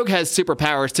course Rogue has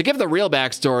superpowers. To give the real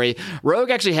backstory, Rogue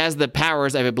actually has the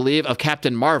powers, I believe, of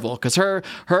Captain Marvel, because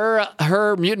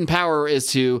her mutant power is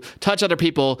to touch other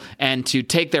people and to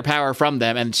take their power from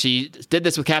them, and she did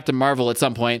this with Captain Marvel at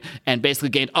some point and basically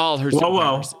gained all her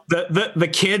superpowers.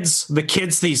 The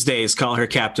kids these days call her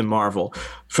Captain Marvel.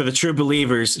 For the true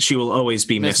believers, she will always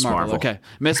be Miss Marvel. Okay,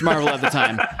 Miss Marvel at the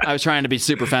time. I was trying to be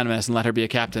super feminist and let her be a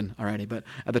captain already, but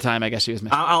at the time, I guess she was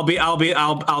Miss. I'll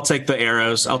take the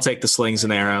arrows. I'll take the slings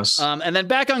and arrows. And then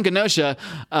back on Genosha,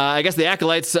 I guess the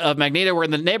acolytes of Magneto were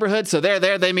in the neighborhood, so they're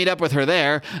there. They meet up with her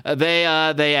there. They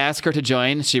ask her to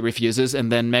join. She refuses,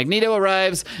 and then Magneto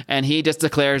arrives, and he just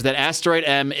declares that Asteroid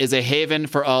M is a haven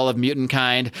for all of mutant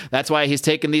kind. That's why he's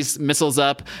taken these missiles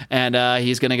up, and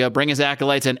he's going to go bring his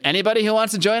acolytes, and anybody who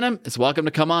wants to join him, it's welcome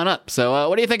to come on up. So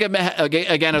what do you think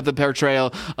again of the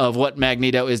portrayal of what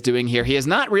Magneto is doing here? He has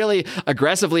not really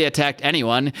aggressively attacked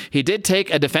anyone. He did take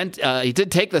he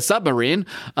did take the submarine,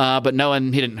 but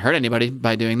he didn't hurt anybody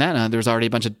by doing that. There was already a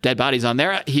bunch of dead bodies on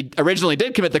there. He originally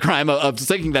did commit the crime of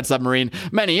sinking that submarine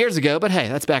many years ago, but hey,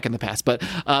 that's back in the past. But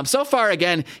so far,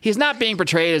 again, he's not being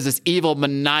portrayed as this evil,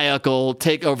 maniacal,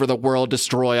 take over the world,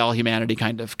 destroy all humanity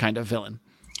kind of villain.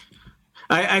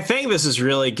 I think this is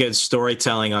really good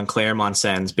storytelling on Claremont's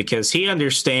end because he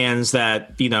understands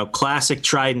that, classic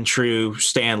tried and true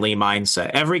Stan Lee mindset.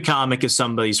 Every comic is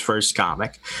somebody's first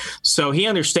comic. So he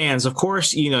understands, of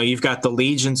course, you've got the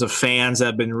legions of fans that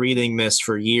have been reading this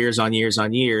for years on years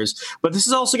on years, but this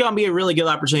is also going to be a really good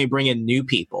opportunity to bring in new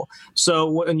people.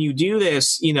 So when you do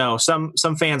this,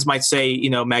 some fans might say,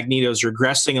 Magneto's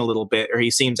regressing a little bit or he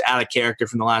seems out of character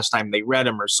from the last time they read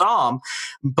him or saw him.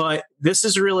 But this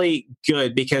is really good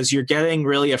because you're getting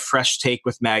really a fresh take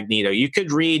with Magneto. You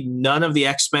could read none of the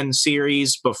X-Men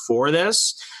series before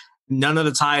this, none of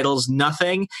the titles,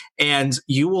 nothing, and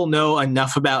you will know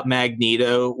enough about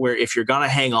Magneto where if you're going to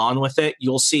hang on with it,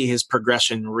 you'll see his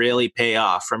progression really pay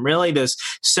off from really this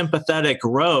sympathetic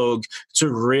rogue to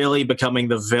really becoming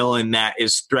the villain that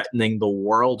is threatening the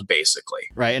world, basically.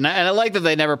 Right, and I like that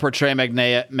they never portray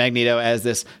Magneto as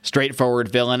this straightforward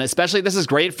villain, especially this is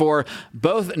great for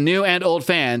both new and old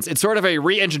fans. It's sort of a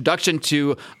reintroduction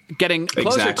to getting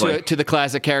closer to the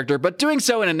classic character, but doing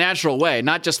so in a natural way,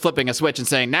 not just flipping a switch and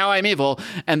saying, now I'm evil,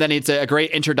 and then it's a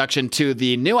great introduction to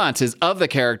the nuances of the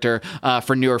character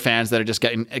for newer fans that are just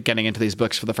getting into these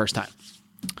books for the first time.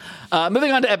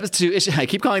 Moving on to episode 2, I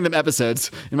keep calling them episodes.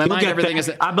 In my mind, everything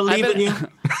is. I believe in you.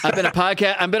 I've been a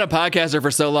podcaster for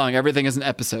so long. Everything is an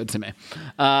episode to me.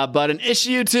 But in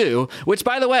issue 2, which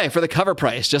by the way, for the cover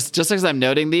price, just as I'm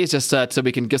noting these, just so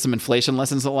we can get some inflation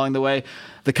lessons along the way,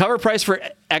 the cover price for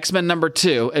X-Men number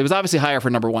 2, it was obviously higher for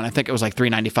number 1. I think it was like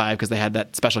 $3.95 because they had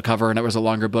that special cover and it was a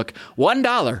longer book.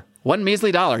 $1. $1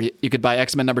 measly dollar. You could buy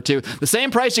X-Men number 2. The same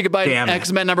price you could buy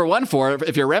X-Men number 1 for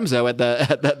if you're Remzo at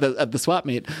the swap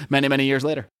meet many years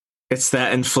later. It's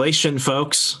that inflation,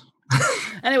 folks.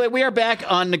 Anyway, we are back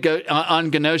on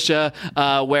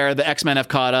Genosha, where the X-Men have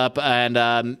caught up, and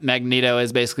Magneto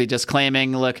is basically just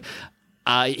claiming, look,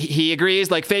 he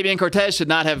agrees, like, Fabian Cortez should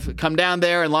not have come down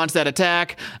there and launched that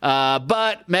attack,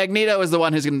 but Magneto is the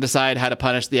one who's going to decide how to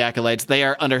punish the Acolytes. They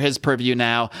are under his purview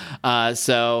now,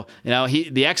 so,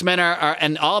 the X-Men are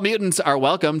and all mutants are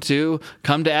welcome to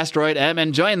come to Asteroid M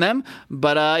and join them,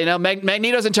 but,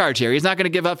 Magneto's in charge here. He's not going to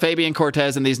give up Fabian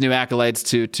Cortez and these new Acolytes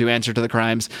to answer to the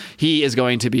crimes. He is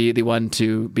going to be the one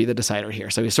to be the decider here,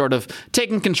 so he's sort of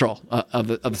taking control of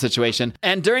the situation.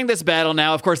 And during this battle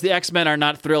now, of course, the X-Men are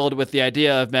not thrilled with the idea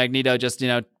of Magneto just,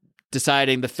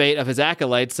 deciding the fate of his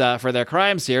acolytes for their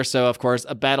crimes here. So, of course,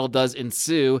 a battle does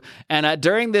ensue. And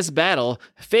during this battle,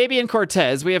 Fabian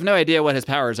Cortez, we have no idea what his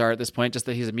powers are at this point, just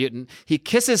that he's a mutant. He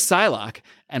kisses Psylocke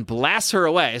and blasts her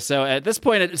away. So at this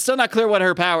point, it's still not clear what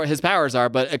his powers are,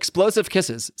 but explosive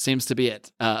kisses seems to be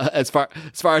it, as far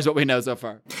as what we know so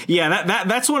far. Yeah,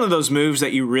 that's one of those moves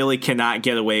that you really cannot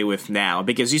get away with now,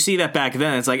 because you see that back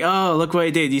then, it's like, oh, look what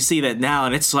he did. You see that now,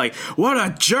 and it's like, what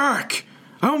a jerk!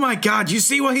 Oh my God, you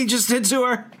see what he just did to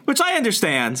her? Which I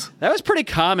understand. That was pretty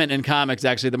common in comics,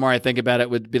 actually. The more I think about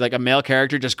it, would be like a male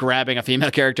character just grabbing a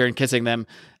female character and kissing them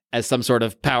as some sort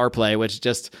of power play, which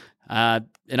just,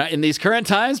 in these current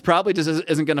times, probably just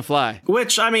isn't going to fly.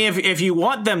 Which, I mean, if you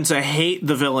want them to hate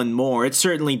the villain more, it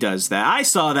certainly does that. I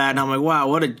saw that and I'm like, wow,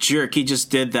 what a jerk, he just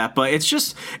did that. But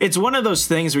it's one of those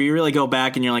things where you really go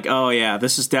back and you're like, oh yeah,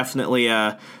 this is definitely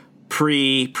a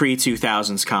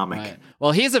pre-2000s comic. Right.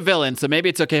 Well, he's a villain, so maybe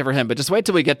it's okay for him, but just wait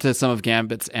till we get to some of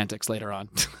Gambit's antics later on.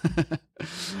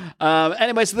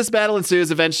 Anyway, so this battle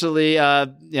ensues. Eventually,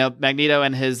 Magneto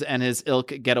and his ilk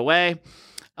get away.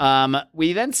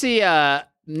 We then see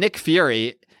Nick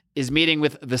Fury is meeting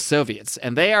with the Soviets,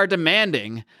 and they are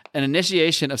demanding an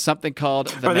initiation of something called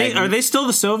the Are they still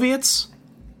the Soviets?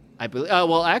 I believe. Oh,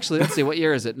 well, actually, let's see. What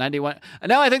year is it? 91?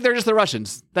 No, I think they're just the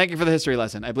Russians. Thank you for the history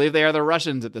lesson. I believe they are the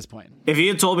Russians at this point. If you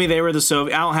had told me they were the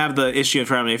Soviets, I don't have the issue in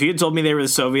front of me. If you had told me they were the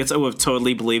Soviets, I would have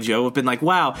totally believed you. I would have been like,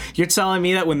 wow, you're telling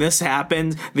me that when this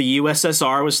happened, the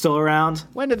USSR was still around?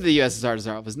 When did the USSR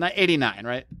dissolve? It was 89,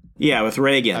 right? Yeah, with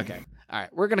Reagan. Okay. All right,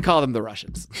 we're going to call them the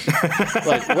Russians.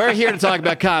 Look, we're here to talk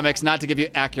about comics, not to give you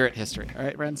accurate history. All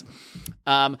right, friends?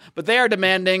 But they are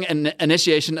demanding an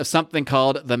initiation of something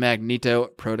called the Magneto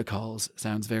Protocols.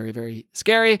 Sounds very, very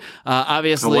scary.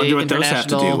 Obviously, I wonder what those have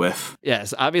to do with.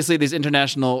 Yes, obviously these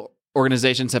international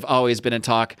organizations have always been in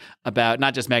talk about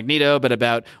not just Magneto, but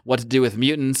about what to do with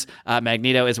mutants.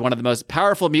 Magneto is one of the most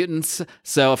powerful mutants,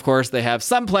 so of course they have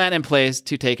some plan in place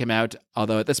to take him out,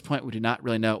 although at this point we do not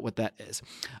really know what that is.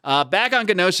 Back on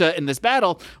Genosha in this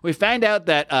battle, we find out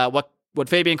that what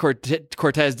Fabian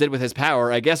Cortez did with his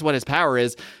power, I guess what his power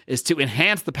is to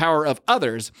enhance the power of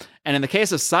others. And in the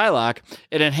case of Psylocke,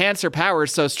 it enhanced her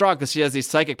powers so strong because she has these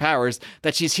psychic powers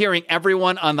that she's hearing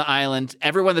everyone on the island,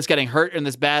 everyone that's getting hurt in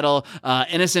this battle,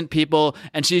 innocent people,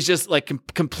 and she's just like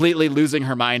completely losing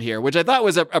her mind here, which I thought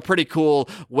was a pretty cool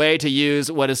way to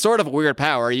use what is sort of a weird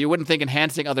power. You wouldn't think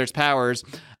enhancing others' powers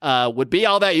would be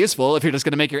all that useful if you're just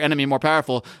going to make your enemy more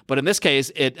powerful. But in this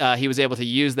case, he was able to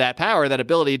use that power, that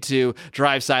ability to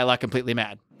drive Psylocke completely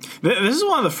mad. This is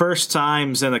one of the first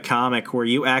times in the comic where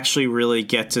you actually really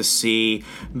get to see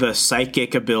the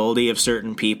psychic ability of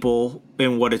certain people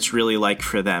and what it's really like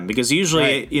for them. Because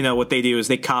usually, right, what they do is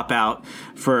they cop out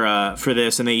for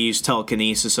this and they use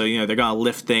telekinesis. So, they're going to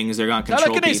lift things, they're going to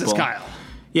control people. Kyle.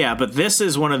 Yeah, but this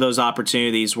is one of those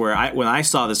opportunities where when I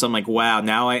saw this, I'm like, wow,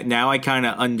 now I kind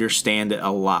of understand it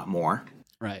a lot more.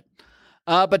 Right.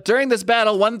 But during this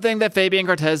battle, one thing that Fabian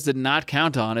Cortez did not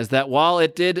count on is that while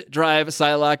it did drive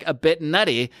Psylocke a bit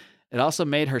nutty, it also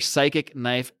made her psychic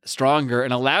knife stronger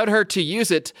and allowed her to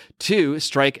use it to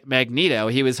strike Magneto.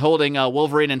 He was holding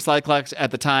Wolverine and Cyclops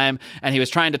at the time, and he was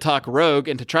trying to talk Rogue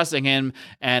into trusting him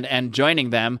and joining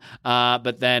them.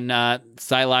 But then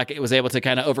Psylocke was able to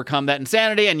kind of overcome that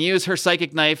insanity and use her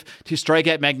psychic knife to strike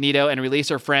at Magneto and release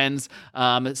her friends.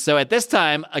 So at this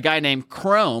time, a guy named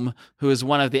Chrome, who is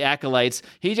one of the acolytes,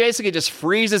 he basically just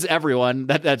freezes everyone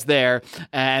that's there,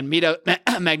 and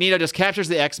Magneto just captures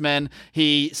the X-Men.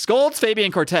 He scolds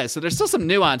Fabian Cortez. So there's still some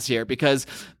nuance here because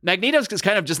Magneto's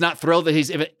kind of just not thrilled that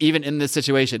he's even in this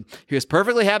situation. He was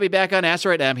perfectly happy back on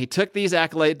Asteroid M. He took these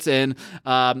acolytes in.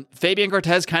 Fabian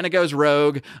Cortez kind of goes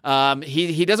rogue.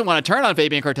 He doesn't want to turn on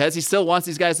Fabian Cortez. He still wants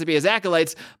these guys to be his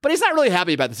acolytes, but he's not really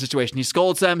happy about the situation. He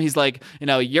scolds them. He's like,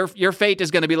 your fate is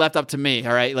going to be left up to me.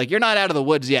 All right. Like, you're not out of the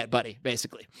woods yet, buddy,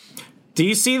 basically. Do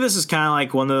you see this as kind of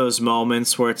like one of those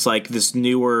moments where it's like this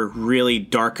newer, really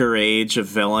darker age of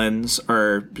villains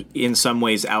are in some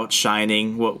ways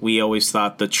outshining what we always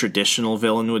thought the traditional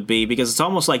villain would be? Because it's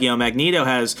almost like, Magneto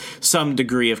has some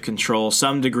degree of control,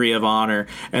 some degree of honor,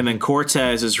 and then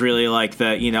Cortez is really like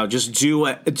the, just do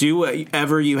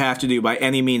whatever you have to do by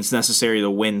any means necessary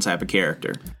to win type of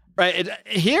character. Right.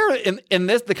 Here, in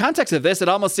this, the context of this, it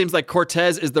almost seems like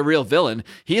Cortez is the real villain.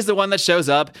 He's the one that shows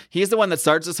up. He's the one that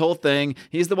starts this whole thing.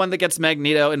 He's the one that gets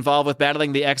Magneto involved with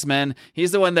battling the X-Men.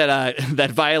 He's the one that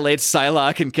that violates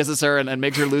Psylocke and kisses her and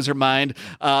makes her lose her mind.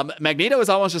 Magneto is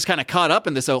almost just kind of caught up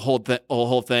in this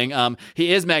whole thing.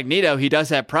 He is Magneto. He does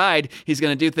have pride. He's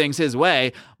going to do things his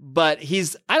way. But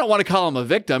I don't want to call him a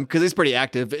victim because he's pretty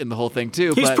active in the whole thing,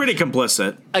 too. He's pretty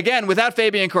complicit. Again, without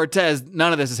Fabian Cortez,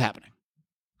 none of this is happening.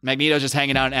 Magneto's just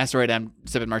hanging out on Asteroid M,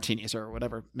 sipping martinis or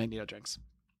whatever Magneto drinks.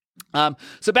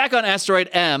 So back on Asteroid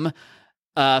M,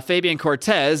 Fabian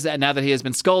Cortez, now that he has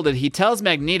been scolded, he tells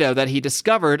Magneto that he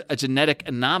discovered a genetic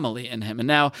anomaly in him. And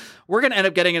now we're going to end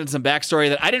up getting into some backstory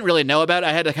that I didn't really know about.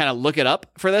 I had to kind of look it up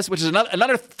for this, which is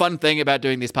another fun thing about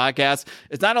doing these podcasts.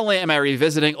 Is not only am I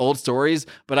revisiting old stories,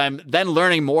 but I'm then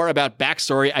learning more about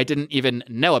backstory I didn't even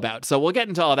know about. So we'll get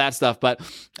into all that stuff. But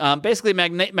basically,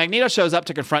 Magneto shows up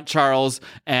to confront Charles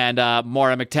and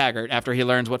Moira McTaggart after he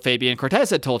learns what Fabian Cortez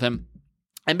had told him.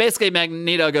 And basically,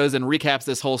 Magneto goes and recaps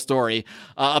this whole story.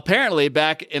 Apparently,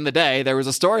 back in the day, there was a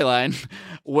storyline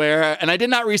where, and I did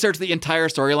not research the entire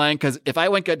storyline because if I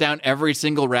went down every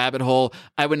single rabbit hole,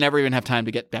 I would never even have time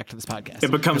to get back to this podcast. It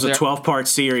becomes a 12-part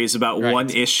series about one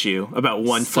issue, about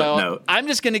one footnote. I'm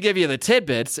just going to give you the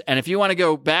tidbits, and if you want to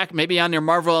go back, maybe on your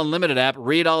Marvel Unlimited app,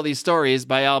 read all these stories,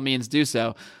 by all means do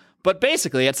so. But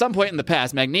basically, at some point in the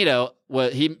past, Magneto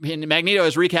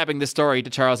is recapping this story to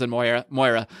Charles and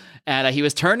Moira, and he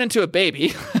was turned into a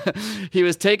baby. He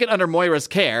was taken under Moira's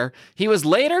care. He was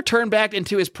later turned back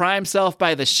into his prime self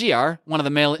by the Shi'ar, one of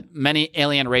the many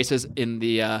alien races in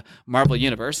the Marvel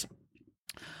Universe.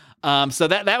 So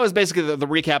that was basically the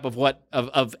recap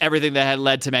of everything that had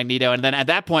led to Magneto. And then at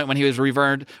that point, when he was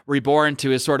reborn to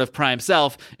his sort of prime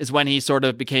self, is when he sort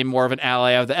of became more of an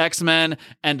ally of the X-Men,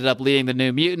 ended up leading the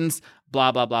New Mutants,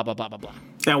 blah, blah, blah, blah, blah, blah, blah.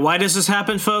 And why does this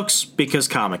happen, folks? Because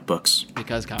comic books.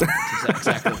 Because comic books,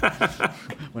 exactly.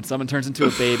 When someone turns into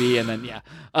a baby and then,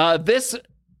 this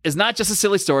is not just a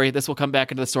silly story. This will come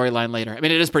back into the storyline later. I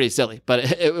mean, it is pretty silly,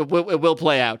 but it will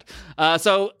play out.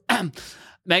 So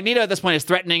Magneto at this point is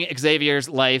threatening Xavier's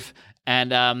life,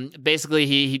 And basically,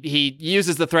 he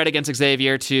uses the threat against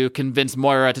Xavier to convince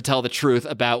Moira to tell the truth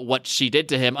about what she did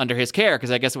to him under his care. Because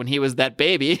I guess when he was that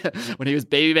baby, when he was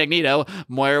baby Magneto,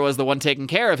 Moira was the one taking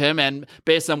care of him. And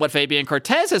based on what Fabian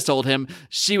Cortez has told him,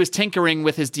 she was tinkering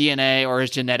with his DNA or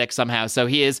his genetics somehow. So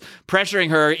he is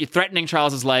pressuring her, threatening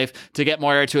Charles's life to get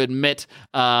Moira to admit,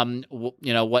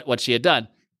 what she had done.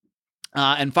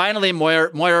 And finally,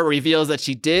 Moira reveals that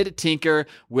she did tinker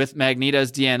with Magneto's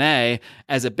DNA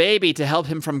as a baby to help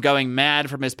him from going mad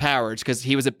from his powers, because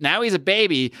now he's a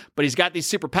baby, but he's got these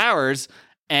superpowers.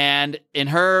 And in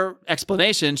her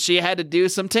explanation, she had to do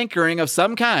some tinkering of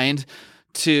some kind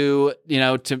to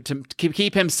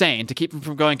keep him sane, to keep him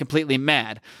from going completely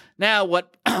mad. Now,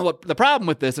 what the problem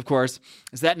with this, of course,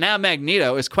 is that now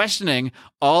Magneto is questioning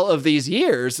all of these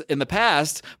years in the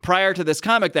past, prior to this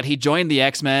comic, that he joined the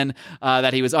X-Men,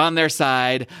 that he was on their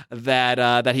side,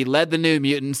 that he led the New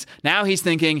Mutants. Now he's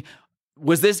thinking,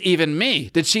 was this even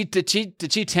me? Did she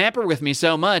tamper with me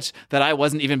so much that I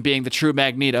wasn't even being the true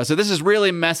Magneto? So this is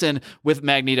really messing with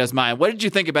Magneto's mind. What did you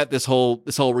think about this whole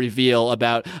reveal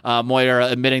about Moira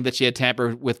admitting that she had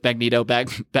tampered with Magneto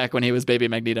back when he was baby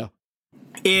Magneto?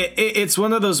 It's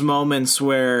one of those moments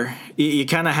where you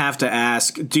kind of have to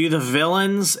ask, do the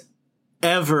villains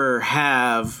ever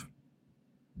have,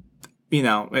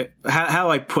 how do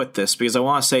I put this? Because I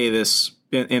want to say this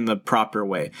in the proper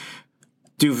way.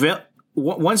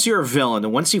 Once you're a villain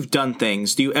and once you've done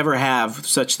things, do you ever have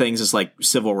such things as like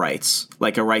civil rights,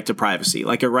 like a right to privacy,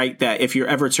 like a right that if you're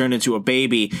ever turned into a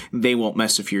baby, they won't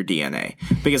mess with your DNA?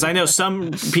 Because I know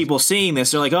some people seeing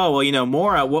this, they're like, oh, well,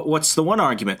 Moira, what's the one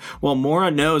argument? Well,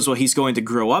 Moira knows what he's going to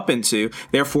grow up into.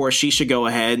 Therefore, she should go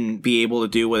ahead and be able to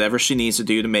do whatever she needs to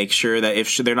do to make sure that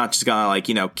if they're not just going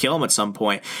to kill him at some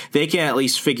point, they can at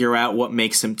least figure out what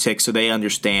makes him tick so they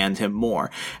understand him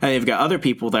more. And you've got other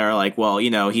people that are like, well,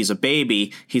 he's a baby.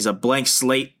 He's a blank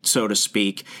slate, so to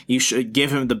speak. You should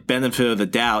give him the benefit of the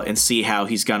doubt and see how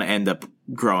he's going to end up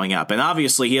growing up. And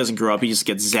obviously he doesn't grow up. He just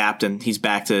gets zapped and he's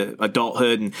back to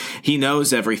adulthood and he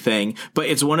knows everything. But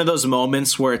it's one of those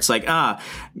moments where it's like,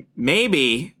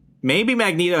 maybe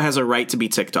Magneto has a right to be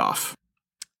ticked off.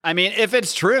 I mean, if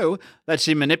it's true that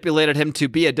she manipulated him to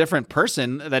be a different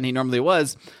person than he normally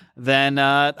was, then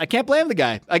I can't blame the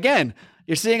guy. Again,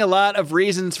 you're seeing a lot of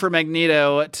reasons for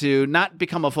Magneto to not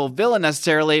become a full villain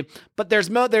necessarily, but there's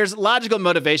logical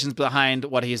motivations behind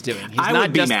what he's doing. He's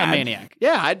not just a maniac.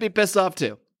 Yeah, I'd be pissed off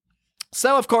too.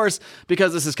 So, of course,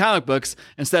 because this is comic books,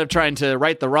 instead of trying to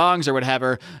right the wrongs or what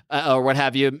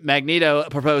have you, Magneto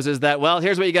proposes that, well,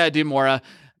 here's what you got to do, Moira.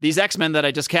 These X-Men that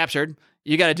I just captured,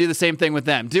 you got to do the same thing with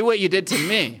them. Do what you did to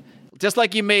me. Just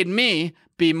like you made me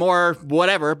be more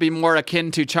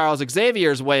akin to Charles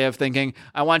Xavier's way of thinking,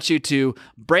 I want you to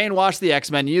brainwash the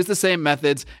X-Men, use the same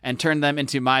methods, and turn them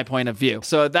into my point of view.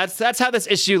 So that's how this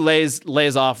issue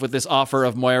lays off, with this offer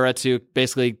of Moira to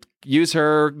basically use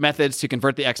her methods to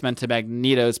convert the X-Men to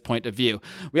Magneto's point of view.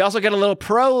 We also get a little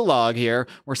prologue here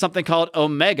where something called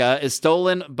Omega is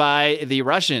stolen by the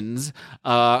Russians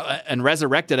and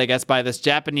resurrected, I guess, by this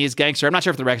Japanese gangster. I'm not sure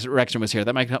if the resurrection was here.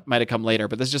 That might have come later,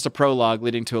 but this is just a prologue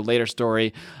leading to a later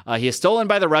story. He is stolen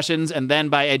by the Russians and then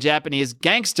by a Japanese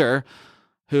gangster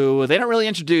who they don't really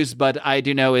introduce, but I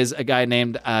do know is a guy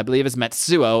named, I believe is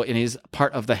Matsuo, and he's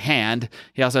part of the Hand.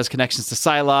 He also has connections to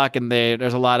Psylocke, and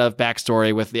there's a lot of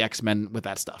backstory with the X-Men with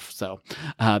that stuff. So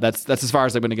that's as far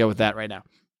as I'm going to go with that right now.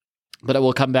 But it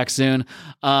will come back soon.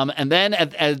 And then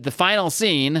at the final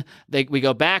scene, we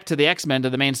go back to the X-Men, to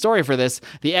the main story for this.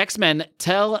 The X-Men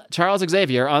tell Charles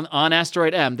Xavier on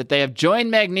Asteroid M that they have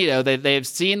joined Magneto, they have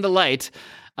seen the light,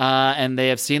 and they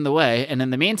have seen the way. And in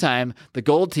the meantime, the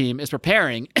Gold Team is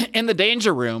preparing in the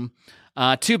Danger Room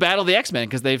to battle the X-Men,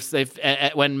 because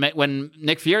when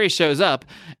Nick Fury shows up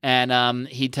and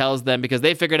he tells them, because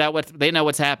they figured out they know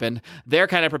what's happened, they're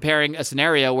kind of preparing a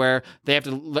scenario where they have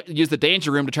to use the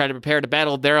Danger Room to try to prepare to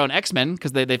battle their own X-Men,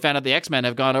 because they found out the X-Men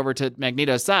have gone over to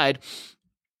Magneto's side.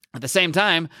 At the same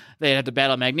time, they have to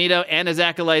battle Magneto and his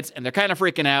acolytes, and they're kind of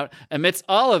freaking out. Amidst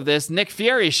all of this, Nick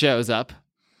Fury shows up,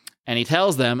 and he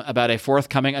tells them about a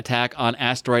forthcoming attack on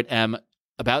Asteroid M,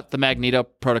 about the Magneto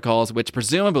protocols, which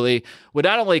presumably would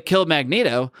not only kill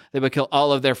Magneto, they would kill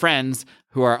all of their friends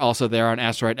who are also there on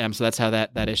Asteroid M. So that's how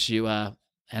that issue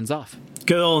ends off.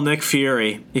 Good old Nick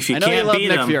Fury. If you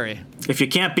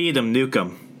can't beat him, nuke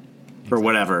him. Or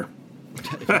whatever.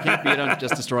 If you can't beat him,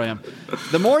 just destroy him.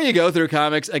 The more you go through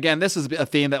comics, again, this is a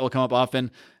theme that will come up often.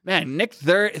 Man, Nick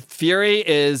Fury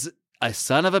is a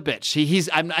son of a bitch.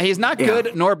 He's not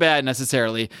good nor bad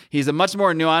necessarily. He's a much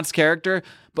more nuanced character,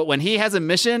 but when he has a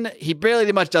mission, he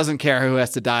really much doesn't care who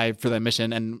has to die for the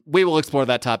mission, and we will explore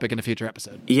that topic in a future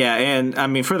episode. Yeah, and I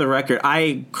mean, for the record,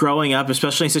 growing up,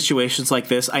 especially in situations like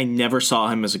this, I never saw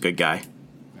him as a good guy.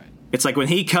 Right. It's like when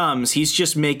he comes, he's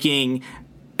just making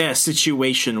a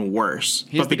situation worse.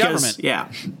 He's the government. Yeah.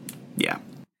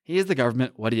 He is the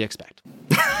government. What do you expect?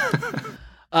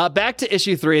 Back to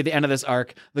issue 3 at the end of this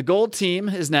arc. The Gold team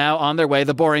is now on their way.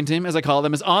 The boring team, as I call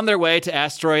them, is on their way to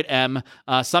Asteroid M.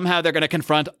 Somehow they're going to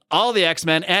confront all the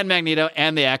X-Men and Magneto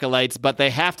and the Acolytes, but they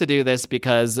have to do this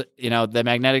because,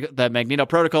 the Magneto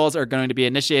protocols are going to be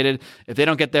initiated. If they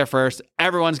don't get there first,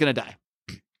 everyone's going to die.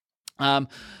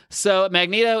 So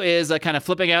Magneto is kind of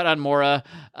flipping out on Mora.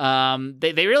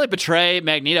 They really betray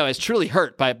Magneto as truly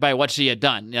hurt by what she had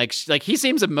done. Like he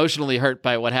seems emotionally hurt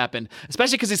by what happened,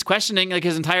 especially because he's questioning like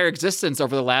his entire existence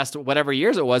over the last whatever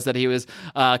years it was that he was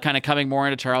kind of coming more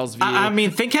into Charles' view. I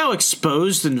mean, think how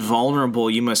exposed and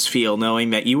vulnerable you must feel knowing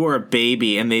that you were a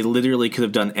baby and they literally could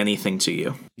have done anything to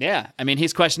you. Yeah, I mean,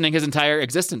 he's questioning his entire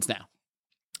existence now.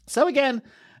 So again,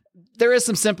 there is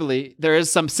some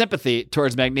sympathy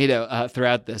towards Magneto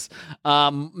throughout this.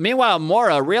 Meanwhile,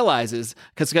 Mora realizes,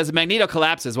 because Magneto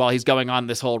collapses while he's going on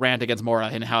this whole rant against Mora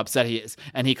and how upset he is,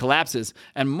 and he collapses.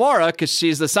 And Mora, because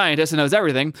she's the scientist and knows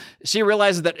everything, she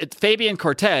realizes that it's Fabian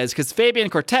Cortez, because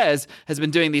Fabian Cortez has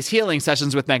been doing these healing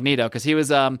sessions with Magneto, because he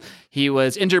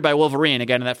was injured by Wolverine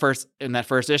again in that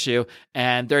first issue,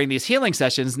 and during these healing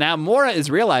sessions, now Mora is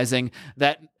realizing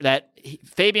that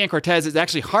Fabian Cortez is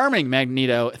actually harming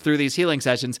Magneto through these healing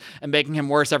sessions and making him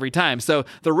worse every time. So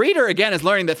the reader, again, is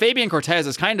learning that Fabian Cortez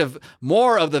is kind of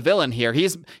more of the villain here.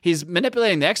 He's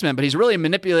manipulating the X-Men, but he's really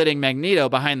manipulating Magneto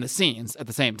behind the scenes at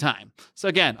the same time. So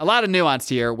again, a lot of nuance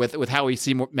here with how we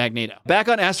see Magneto. Back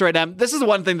on Asteroid M, this is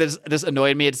one thing that just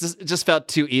annoyed me. It just felt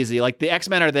too easy. Like the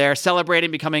X-Men are there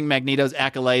celebrating becoming Magneto's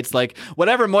acolytes. Like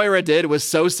whatever Moira did was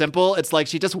so simple. It's like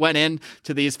she just went in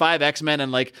to these 5 X-Men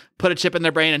and like put a chip in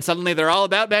their brain, and suddenly they're all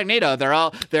about Magneto.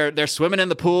 They're swimming in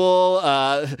the pool.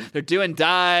 They're doing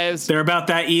dives. They're about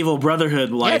that evil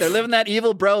brotherhood life. Yeah, they're living that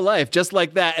evil bro life just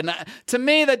like that. And to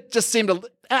me, that just seemed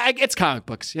it's comic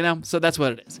books, so that's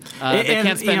what it is.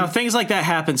 Things like that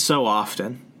happen so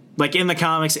often, like in the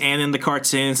comics and in the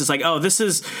cartoons. It's like, oh, this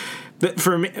is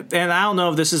for me, and I don't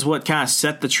know if this is what kind of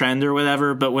set the trend or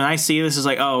whatever. But when I see this, it's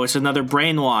like, oh, it's another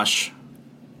brainwash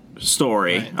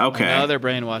story. Right. Okay, another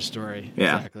brainwash story.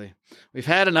 Yeah. Exactly. We've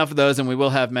had enough of those, and we will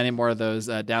have many more of those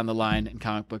down the line in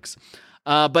comic books.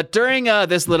 But during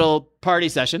this little party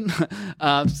session,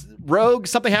 Rogue,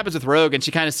 something happens with Rogue, and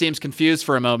she kind of seems confused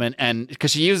for a moment, and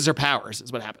because she uses her powers,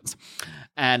 is what happens.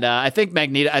 And I think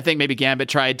maybe Gambit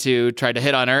tried to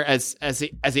hit on her as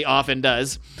he often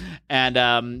does,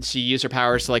 and she used her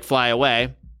powers to like fly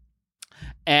away.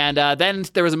 And then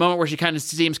there was a moment where she kind of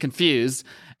seems confused.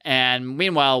 And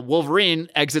meanwhile, Wolverine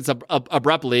exits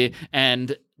abruptly,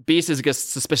 and Beast is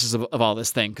just suspicious of all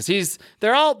this thing because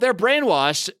they're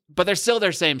brainwashed, but they're still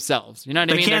their same selves. You know what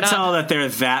I mean? They can't tell that they're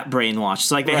that brainwashed.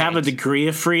 It's like they have a degree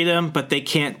of freedom, but they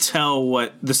can't tell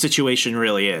what the situation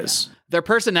really is. Yeah. Their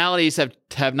personalities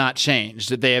have not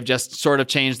changed. They have just sort of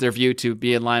changed their view to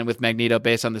be in line with Magneto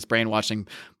based on this brainwashing,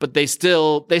 but they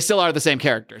still are the same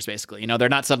characters, basically. They're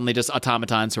not suddenly just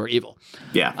automatons who are evil.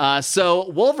 Yeah. So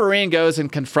Wolverine goes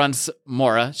and confronts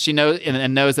Mora. She knows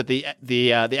and knows that the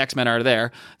X-Men are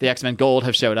there. The X-Men Gold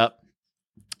have showed up.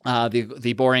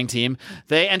 The boring team.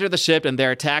 They enter the ship and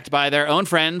they're attacked by their own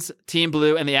friends, Team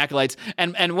Blue and the Acolytes.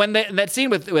 And when that scene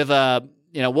with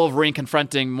Wolverine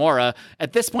confronting Mora,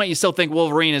 at this point you still think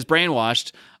Wolverine is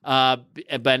brainwashed,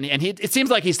 it seems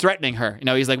like he's threatening her.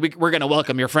 He's like, we're going to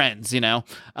welcome your friends. He's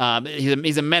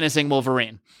a menacing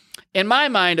Wolverine. In my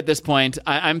mind, at this point,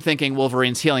 I'm thinking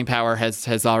Wolverine's healing power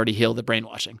has already healed the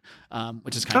brainwashing,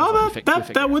 which is kind of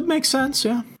fun that would make sense.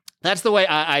 Yeah. That's the way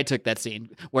I took that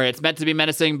scene, where it's meant to be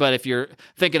menacing, but if you're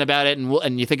thinking about it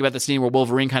and you think about the scene where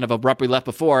Wolverine kind of abruptly left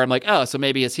before, I'm like, oh, so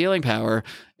maybe his healing power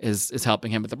is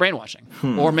helping him with the brainwashing.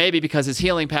 Or maybe because his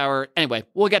healing power... Anyway,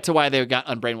 we'll get to why they got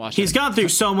unbrainwashed. He's gone through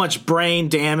so much brain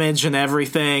damage and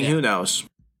everything. Yeah. Who knows?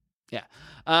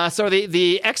 Yeah. So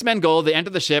the X-Men Gold, they enter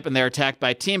the ship and they're attacked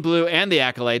by Team Blue and the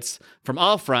Acolytes from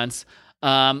all fronts.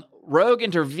 Rogue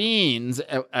intervenes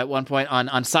at one point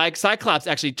on Cyclops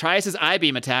actually tries his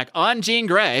I-beam attack on Jean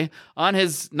Grey, on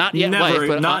his not yet wife.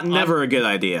 But never a good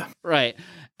idea. Right.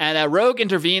 And Rogue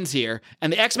intervenes here,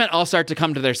 and the X-Men all start to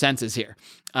come to their senses here.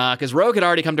 Because Rogue had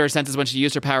already come to her senses when she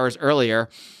used her powers earlier.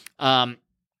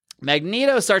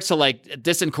 Magneto starts to like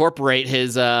disincorporate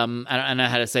his I don't know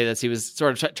how to say this. He was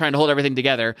sort of trying to hold everything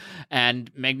together, and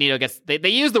Magneto gets they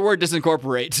use the word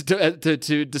disincorporate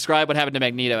to describe what happened to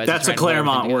Magneto. As That's a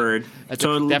Claremont word. That's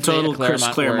total Chris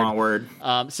Claremont word.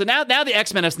 So now the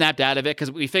X-Men have snapped out of it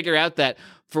because we figure out that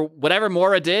for whatever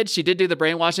Moira did, she did do the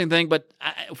brainwashing thing, but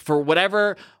for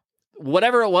whatever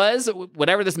it was,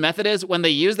 whatever this method is, when they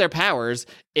use their powers,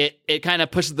 it kind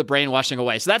of pushes the brainwashing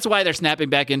away. So that's why they're snapping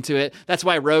back into it. That's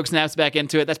why Rogue snaps back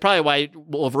into it. That's probably why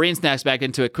Wolverine snaps back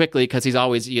into it quickly, because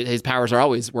his powers are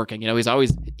always working. He's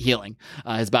always healing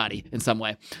his body in some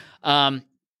way.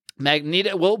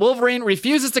 Wolverine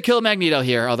refuses to kill Magneto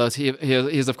here, although he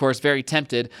is of course very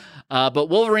tempted. But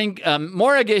Wolverine,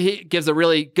 Moira gives a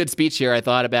really good speech here, I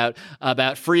thought,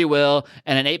 about free will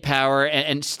and innate power,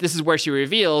 and this is where she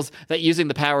reveals that using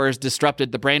the powers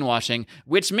disrupted the brainwashing,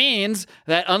 which means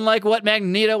that unlike what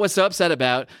Magneto was so upset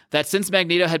about, that since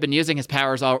Magneto had been using his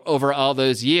powers over all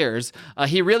those years,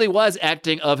 he really was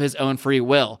acting of his own free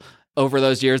will. Over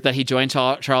those years that he joined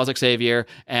Charles Xavier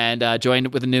and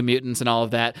joined with the New Mutants and all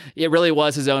of that, it really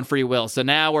was his own free will. So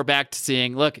now we're back to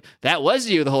seeing, look, that was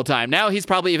you the whole time. Now he's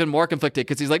probably even more conflicted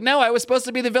because he's like, no, I was supposed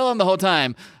to be the villain the whole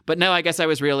time, but no, I guess I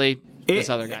was really this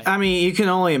other guy. I mean, you can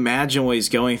only imagine what he's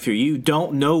going through. You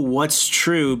don't know what's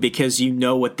true because you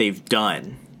know what they've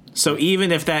done. So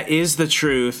even if that is the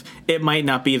truth, it might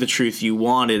not be the truth you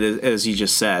wanted, as you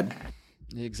just said.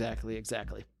 Exactly.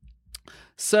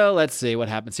 So let's see what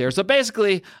happens here. So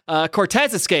basically,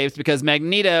 Cortez escapes because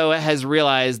Magneto has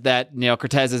realized that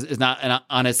Cortez is not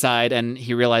on his side, and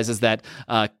he realizes that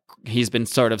he's been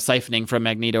sort of siphoning from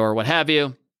Magneto or what have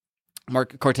you.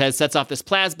 Cortez sets off this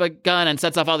plasma gun and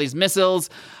sets off all these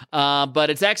missiles, but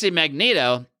it's actually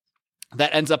Magneto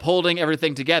that ends up holding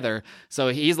everything together. So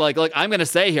he's like, look, I'm going to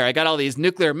stay here. I got all these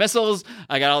nuclear missiles.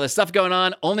 I got all this stuff going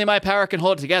on. Only my power can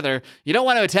hold it together. You don't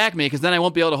want to attack me because then I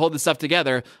won't be able to hold this stuff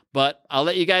together, but I'll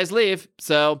let you guys leave.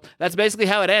 So that's basically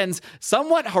how it ends,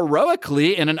 somewhat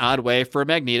heroically in an odd way for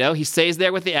Magneto. He stays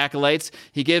there with the acolytes.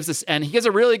 He gives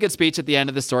a really good speech at the end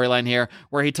of the storyline here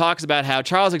where he talks about how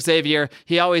Charles Xavier,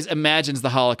 he always imagines the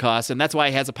Holocaust, and that's why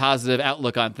he has a positive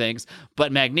outlook on things.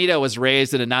 But Magneto was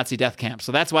raised in a Nazi death camp.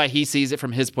 So that's why he sees it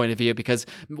from his point of view, because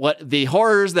what the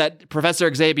horrors that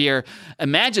Professor Xavier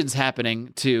imagines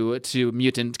happening to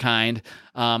mutant kind,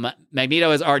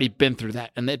 Magneto has already been through that.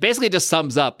 And it basically just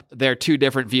sums up their two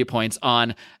different viewpoints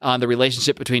on the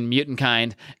relationship between mutant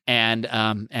kind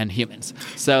and humans.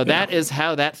 So that is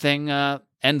how that thing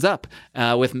ends up,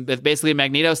 with basically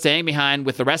Magneto staying behind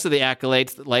with the rest of the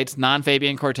acolytes,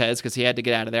 non-Fabian Cortez, because he had to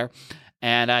get out of there.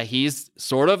 And he's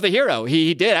sort of the hero.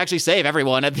 He did actually save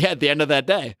everyone at the end of that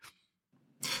day.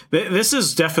 This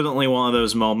is definitely one of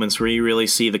those moments where you really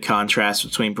see the contrast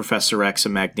between Professor X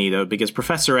and Magneto, because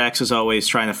Professor X is always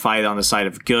trying to fight on the side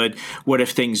of good. What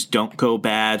if things don't go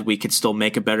bad? We could still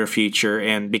make a better future.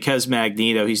 And because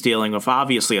Magneto, he's dealing with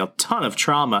obviously a ton of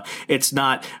trauma. It's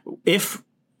not if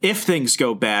things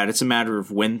go bad, it's a matter of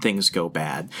when things go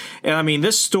bad. And I mean,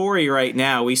 this story right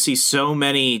now, we see so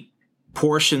many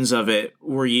portions of it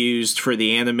were used for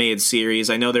the animated series.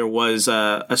 I know there was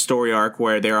a story arc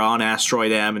where they're on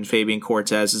Asteroid M and Fabian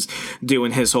Cortez is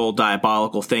doing his whole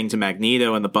diabolical thing to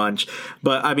Magneto and the bunch.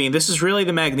 But I mean, this is really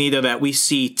the Magneto that we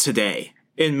see today.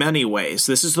 In many ways,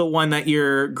 this is the one that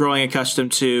you're growing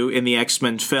accustomed to in the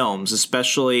X-Men films,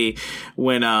 especially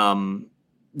when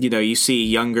you see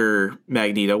younger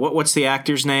Magneto. What's the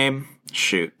actor's name?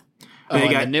 Shoot.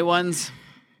 The new ones?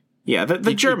 Yeah,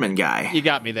 the German guy. You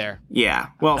got me there. Yeah.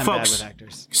 Well, I'm folks, bad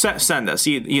with actors. Send us,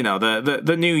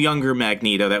 the new younger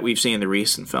Magneto that we've seen in the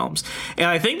recent films. And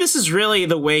I think this is really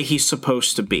the way he's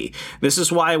supposed to be. This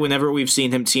is why whenever we've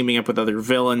seen him teaming up with other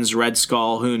villains, Red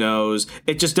Skull, who knows,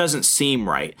 it just doesn't seem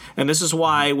right. And this is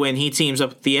why when he teams up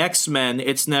with the X-Men,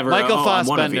 it's never Michael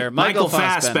Fassbender. Michael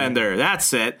Fassbender.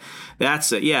 That's it.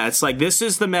 Yeah, it's like this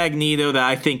is the Magneto that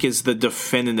I think is the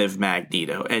definitive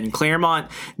Magneto. And Claremont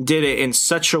did it in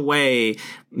such a way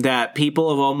that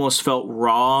people have almost felt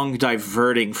wrong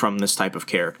diverting from this type of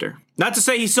character. Not to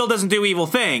say he still doesn't do evil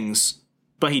things,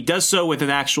 but he does so with an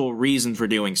actual reason for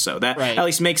doing so. That at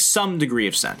least makes some degree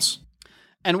of sense.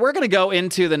 And we're going to go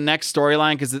into the next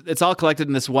storyline because it's all collected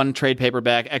in this one trade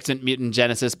paperback, X-Men Mutant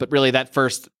Genesis, but really that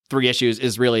first 3 issues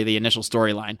is really the initial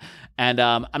storyline. And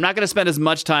I'm not going to spend as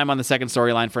much time on the second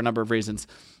storyline for a number of reasons.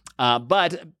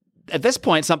 But at this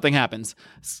point, something happens.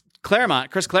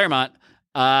 Chris Claremont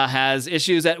has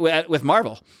issues with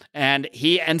Marvel. and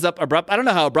he ends up abrupt. I don't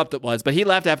know how abrupt it was, but he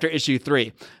left after issue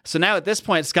 3. So now at this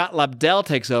point, Scott Lobdell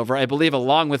takes over, I believe,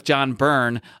 along with John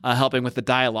Byrne, helping with the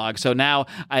dialogue. So now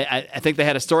I think they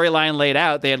had a storyline laid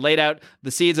out. They had laid out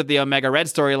the seeds of the Omega Red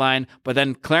storyline, but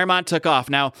then Claremont took off.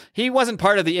 Now, he wasn't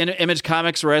part of the Image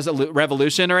Comics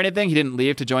revolution or anything. He didn't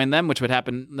leave to join them, which would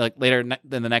happen like later in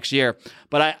the next year.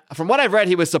 But from what I've read,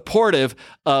 he was supportive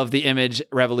of the Image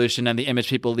revolution and the Image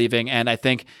people leaving, and I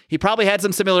think he probably had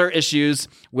some similar issues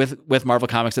with Marvel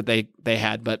Comics that they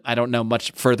had, but I don't know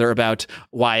much further about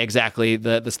why exactly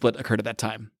the split occurred at that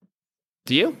time.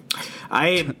 Do you?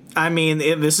 I mean,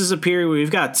 this is a period where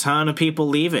you've got a ton of people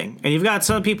leaving, and you've got a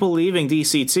ton of people leaving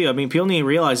DC too. I mean, people need to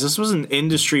realize this was an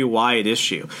industry-wide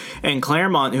issue, and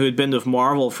Claremont, who had been with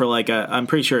Marvel for like I'm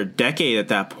pretty sure a decade at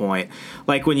that point,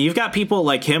 like when you've got people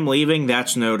like him leaving,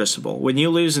 that's noticeable. When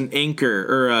you lose an inker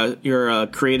or you're a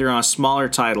creator on a smaller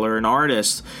title or an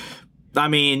artist, I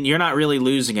mean, you're not really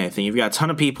losing anything. You've got a ton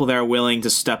of people that are willing to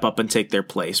step up and take their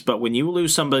place. But when you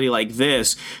lose somebody like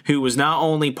this, who was not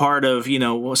only part of,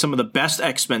 some of the best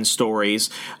X-Men stories,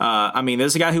 I mean,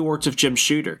 there's a guy who worked with Jim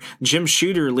Shooter. Jim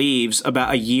Shooter leaves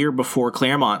about a year before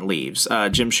Claremont leaves.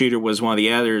 Jim Shooter was one of the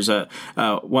editors, one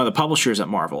of the publishers at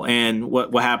Marvel. And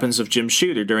what happens with Jim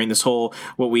Shooter during this whole,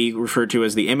 what we refer to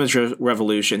as the Image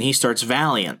Revolution, he starts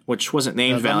Valiant, which wasn't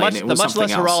named Valiant. It was the much something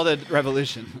less heralded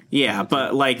revolution. Yeah,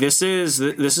 but like this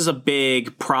is a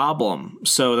big problem.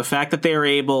 So the fact that they were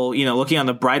able, looking on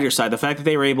the brighter side, the fact that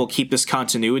they were able to keep this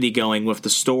continuity going with the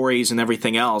stories and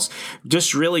everything else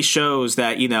just really shows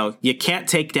that, you can't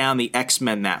take down the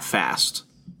X-Men that fast.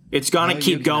 It's going to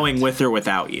keep going with or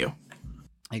without you.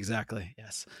 Exactly.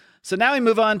 Yes. So now we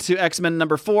move on to X-Men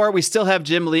number 4. We still have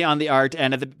Jim Lee on the art.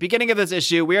 And at the beginning of this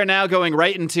issue, we are now going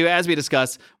right into, as we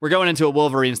discussed, we're going into a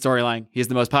Wolverine storyline. He's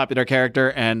the most popular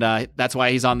character, and that's why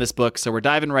he's on this book. So we're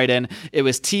diving right in. It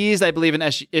was teased, I believe, in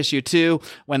issue 2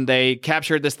 when they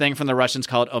captured this thing from the Russians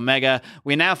called Omega.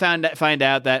 We now find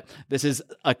out that this is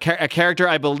a character.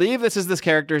 I believe this is this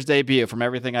character's debut from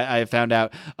everything I have found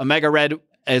out. Omega Red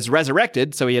is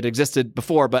resurrected, so he had existed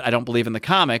before, but I don't believe in the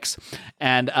comics.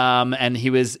 And he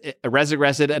was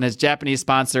resurrected, and his Japanese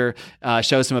sponsor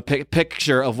shows him a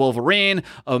picture of Wolverine.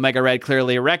 Omega Red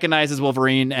clearly recognizes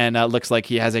Wolverine and looks like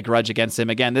he has a grudge against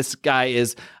him. Again, this guy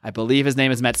is, I believe his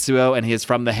name is Matsuo, and he is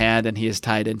from the Hand, and he is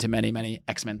tied into many, many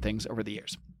X-Men things over the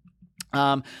years.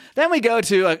 Then we go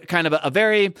to a kind of a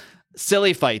very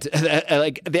silly fight.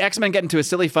 Like the X-Men get into a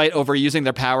silly fight over using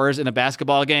their powers in a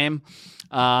basketball game.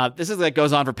 This is like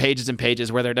goes on for pages and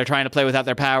pages where they're trying to play without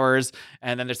their powers,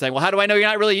 and then they're saying, well, how do I know you're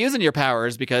not really using your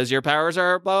powers? Because your powers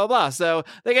are blah, blah, blah. So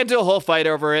they get into a whole fight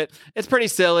over it. It's pretty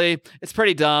silly. It's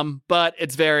pretty dumb, but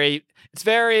it's very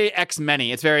X-Men-y.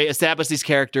 It's very establish these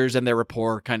characters and their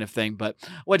rapport kind of thing. But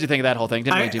what did you think of that whole thing?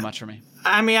 Didn't really do much for me.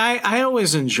 I mean, I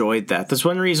always enjoyed that. That's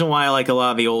one reason why I like a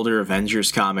lot of the older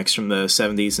Avengers comics from the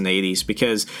 70s and 80s,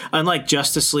 because unlike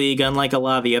Justice League, unlike a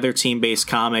lot of the other team-based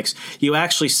comics, you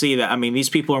actually see that, I mean, these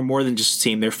people are more than just a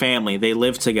team. They're family. They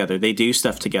live together. They do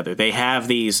stuff together. They have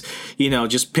these,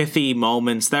 just pithy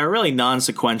moments that are really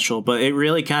non-sequential, but it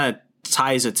really kind of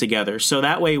ties it together. So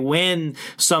that way, when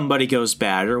somebody goes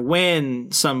bad, or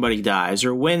when somebody dies,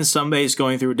 or when somebody's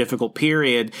going through a difficult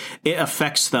period, it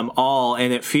affects them all,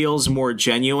 and it feels more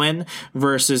genuine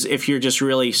versus if you're just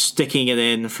really sticking it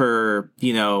in for,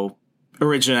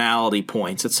 originality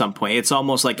points at some point. It's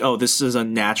almost like, oh, this is a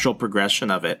natural progression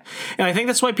of it. And I think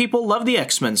that's why people love the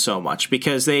X-Men so much,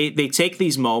 because they take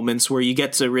these moments where you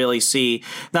get to really see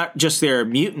not just their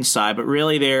mutant side, but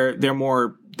really their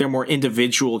more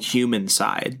individual human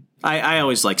side. I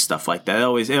always like stuff like that.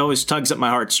 It always tugs at my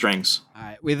heartstrings. All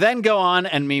right. We then go on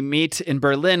and we meet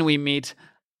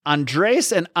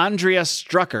Andres and Andrea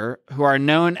Strucker, who are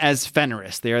known as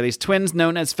Fenris. They are these twins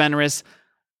known as Fenris.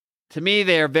 To me,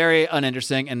 they are very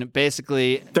uninteresting, and they're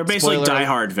basically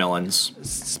diehard villains.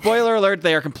 Spoiler alert: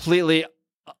 they are completely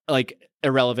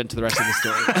irrelevant to the rest of the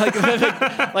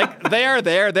story. like they are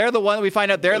there. They're the one we find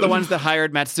out. They're the ones that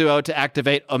hired Matsuo to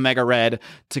activate Omega Red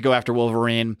to go after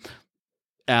Wolverine.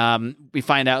 We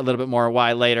find out a little bit more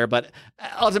why later, but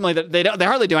ultimately they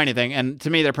hardly do anything. And to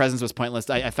me, their presence was pointless.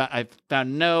 I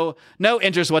found no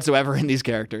interest whatsoever in these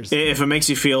characters. If it makes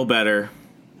you feel better,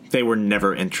 they were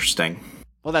never interesting.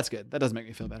 Well, that's good. That does make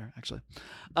me feel better, actually.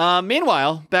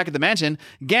 Meanwhile, back at the mansion,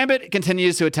 Gambit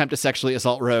continues to attempt to sexually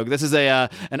assault Rogue. This is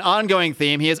an ongoing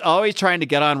theme. He is always trying to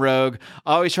get on Rogue,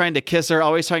 always trying to kiss her,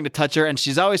 always trying to touch her, and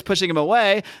she's always pushing him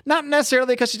away, not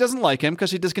necessarily because she doesn't like him, because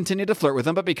she does continue to flirt with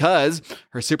him, but because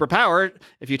her superpower,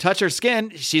 if you touch her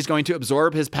skin, she's going to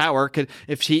absorb his power.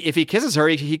 If he kisses her,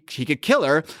 he could kill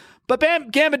her.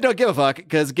 But Gambit don't give a fuck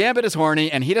because Gambit is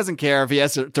horny and he doesn't care if he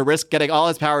has to risk getting all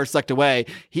his powers sucked away.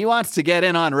 He wants to get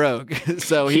in on Rogue,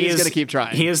 so he's going to keep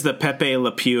trying. He is the Pepe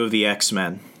Le Pew of the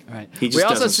X-Men. Right. He just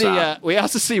we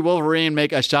also see Wolverine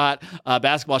make a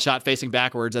basketball shot facing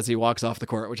backwards as he walks off the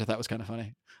court, which I thought was kind of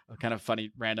funny. A kind of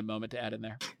funny random moment to add in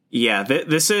there. Yeah,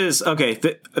 this is okay.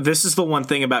 This is the one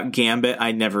thing about Gambit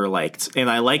I never liked, and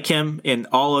I like him in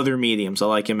all other mediums. I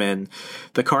like him in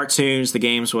the cartoons, the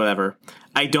games, whatever.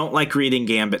 I don't like reading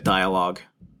Gambit dialogue.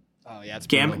 Oh yeah, it's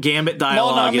Gambit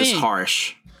dialogue is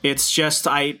harsh. It's just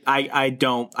I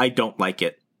don't like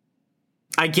it.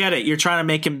 I get it. You're trying to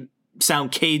make him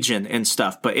sound Cajun and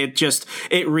stuff, but it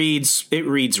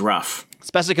reads rough.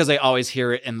 Especially because I always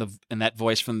hear it in that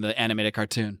voice from the animated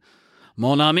cartoon.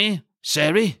 Mon ami,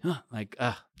 chérie.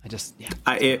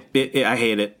 I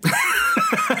hate it.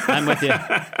 I'm with you.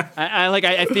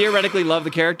 I theoretically love the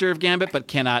character of Gambit, but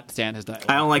cannot stand his dialogue.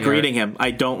 I don't like reading him.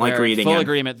 I don't like reading him. Full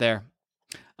agreement there.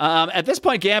 At this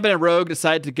point, Gambit and Rogue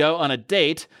decide to go on a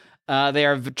date. They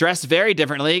are dressed very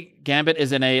differently. Gambit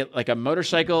is in a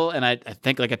motorcycle and I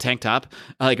think like a tank top,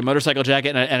 like a motorcycle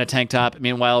jacket and a tank top.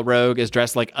 Meanwhile, Rogue is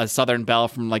dressed like a Southern belle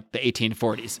from like the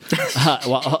 1840s.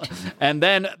 And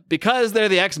then because they're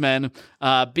the X-Men,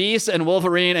 Beast and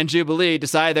Wolverine and Jubilee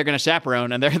decide they're going to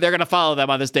chaperone and they're going to follow them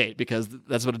on this date because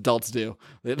that's what adults do.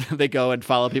 They go and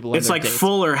follow people. It's like dates.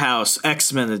 Fuller House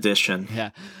X-Men edition. Yeah.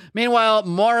 Meanwhile,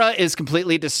 Moira is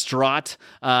completely distraught.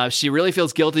 She really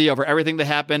feels guilty over everything that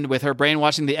happened with her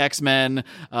brainwashing the X-Men,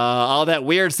 all that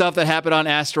weird stuff that happened on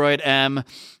Asteroid M.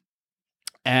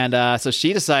 And so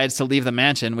she decides to leave the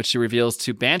mansion, which she reveals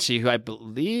to Banshee, who I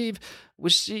believe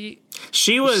was she.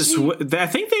 I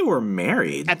think they were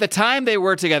married. At the time they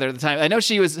were together. At the time, I know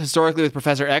she was historically with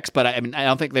Professor X, but I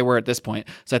don't think they were at this point.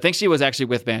 So I think she was actually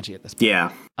with Banshee at this point.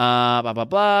 Yeah. Blah, blah,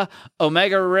 blah.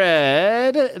 Omega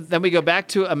Red. Then we go back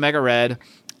to Omega Red.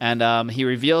 And he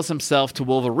reveals himself to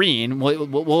Wolverine.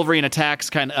 Wolverine attacks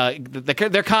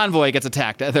their convoy gets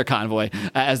attacked. Their convoy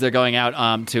as they're going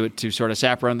out to sort of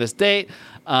chaperone this date.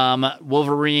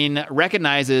 Wolverine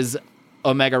recognizes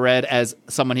Omega Red as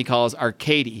someone he calls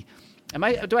Arcady.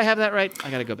 Do I have that right?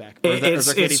 I got to go back. Or is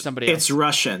Arcady somebody else? It's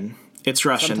Russian. It's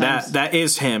Russian. That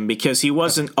is him because he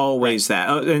wasn't always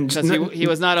that. Because he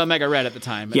was not Omega Red at the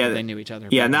time. Yeah, they knew each other.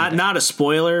 Yeah, not a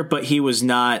spoiler, but he was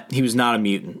not a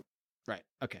mutant. Right.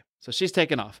 Okay. So she's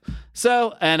taken off.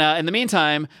 So, and in the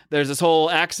meantime, there's this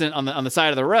whole accident on the side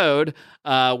of the road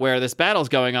where this battle's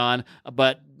going on.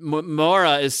 But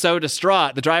Moira is so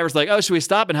distraught. The driver's like, "Oh, should we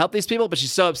stop and help these people?" But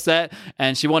she's so upset,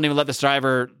 and she won't even let this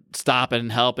driver stop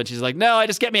and help. And she's like, "No,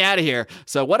 just get me out of here."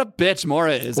 So what a bitch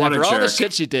Moira is. After all the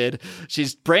shit she did,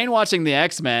 she's brainwashing the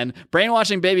X-Men,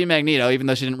 brainwashing Baby Magneto, even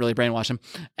though she didn't really brainwash him,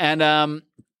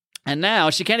 and now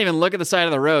she can't even look at the side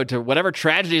of the road to whatever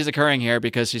tragedy is occurring here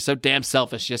because she's so damn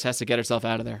selfish. She just has to get herself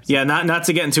out of there. Yeah, not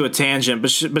to get into a tangent,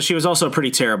 but she was also a pretty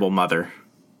terrible mother.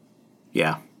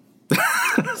 Yeah.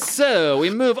 So we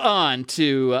move on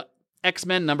to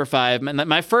X-Men number 5.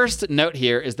 My first note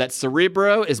here is that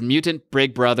Cerebro is mutant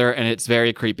Big Brother, and it's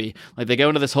very creepy. Like they go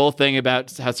into this whole thing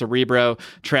about how Cerebro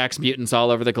tracks mutants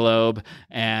all over the globe,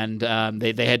 and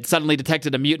they had suddenly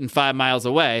detected a mutant 5 miles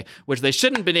away, which they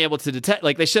shouldn't have been able to detect.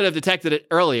 Like they should have detected it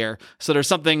earlier. So there's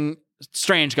something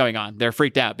strange going on. They're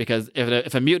freaked out because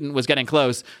if a mutant was getting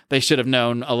close, they should have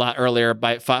known a lot earlier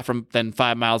than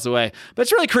 5 miles away. But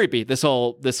it's really creepy, this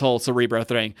whole Cerebro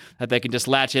thing, that they can just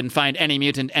latch in, find any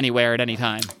mutant anywhere at any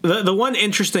time. The one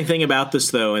interesting thing about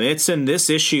this, though, and it's in this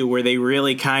issue where they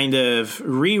really kind of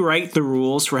rewrite the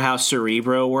rules for how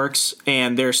Cerebro works,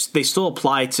 and they still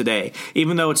apply today,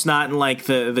 even though it's not in like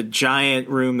the giant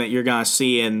room that you're gonna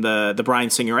see in the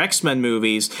Bryan Singer X-Men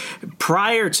movies.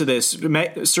 Prior to this,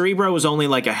 Cerebro was only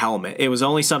like a helmet. It was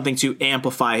only something to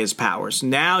amplify his powers.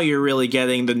 Now you're really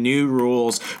getting the new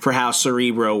rules for how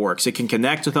Cerebro works. It can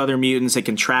connect with other mutants. It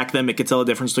can track them. It can tell the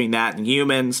difference between that and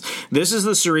humans. This is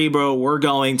the Cerebro we're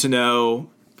going to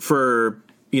know for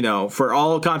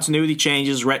all continuity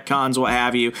changes, retcons, what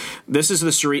have you. This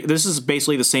is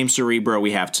basically the same Cerebro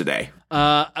we have today.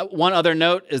 One other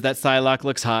note is that Psylocke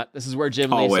looks hot. This is where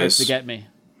Jim Lee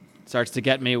starts to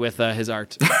get me with his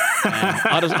art.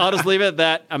 I'll just leave it at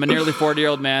that. I'm a nearly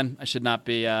 40-year-old man. I should not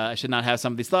have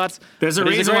some of these thoughts. There's a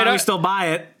reason why we still buy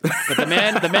it. But the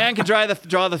man can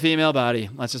draw the female body.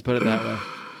 Let's just put it that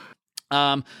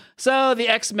way. So the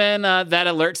X-Men, that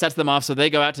alert sets them off, so they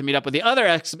go out to meet up with the other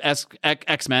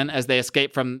X-Men as they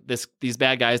escape from these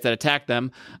bad guys that attack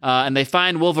them. And they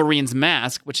find Wolverine's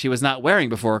mask, which he was not wearing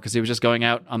before because he was just going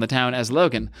out on the town as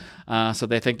Logan. So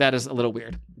they think that is a little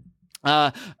weird.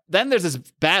 Then there's this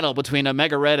battle between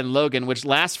Omega Red and Logan, which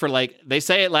lasts for they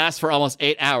say it lasts for almost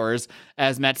 8 hours,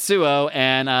 as Matsuo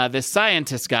and this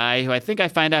scientist guy, who I think I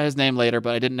find out his name later,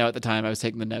 but I didn't know at the time I was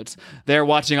taking the notes. They're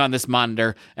watching on this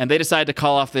monitor, and they decide to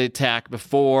call off the attack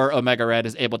before Omega Red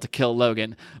is able to kill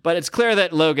Logan. But it's clear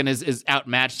that Logan is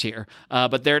outmatched here.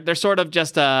 But they're sort of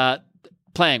just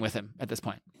playing with him at this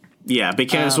point. Yeah,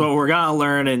 because what we're going to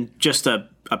learn in just a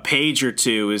page or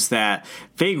two is that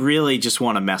they really just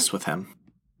want to mess with him.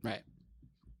 Right.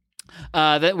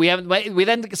 We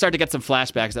then start to get some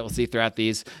flashbacks that we'll see throughout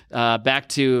these, back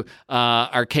to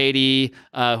Arcady,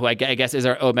 who I guess is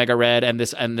our Omega Red, and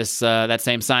this that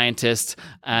same scientist,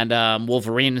 and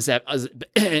Wolverine is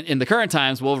in the current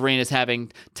times. Wolverine is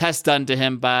having tests done to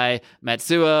him by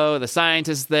Matsuo, the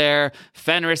scientist there.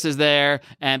 Fenris is there,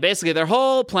 and basically their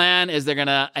whole plan is they're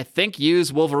gonna, I think,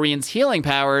 use Wolverine's healing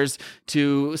powers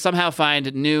to somehow find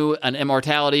an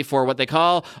immortality for what they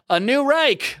call a new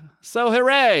Reich. So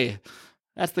hooray!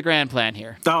 That's the grand plan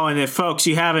here. Oh, and if folks,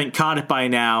 you haven't caught it by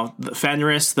now, the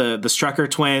Fenris, the Strucker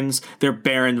twins, they're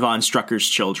Baron von Strucker's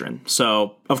children.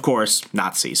 So, of course,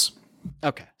 Nazis.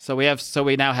 Okay, so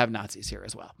we now have Nazis here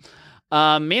as well.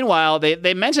 Meanwhile,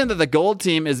 they mentioned that the Gold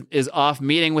Team is off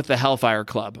meeting with the Hellfire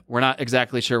Club. We're not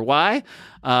exactly sure why,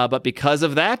 but because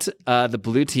of that, the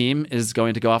Blue Team is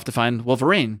going to go off to find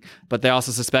Wolverine. But they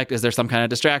also suspect, is there some kind of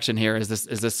distraction here? Is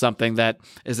this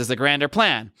a grander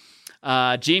plan?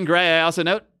 Jean Grey, I also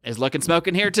note, is looking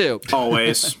smoking here too.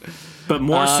 Always. But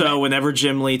more so whenever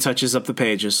Jim Lee touches up the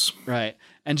pages. Right.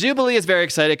 And Jubilee is very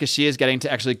excited because she is getting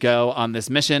to actually go on this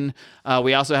mission.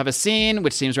 We also have a scene,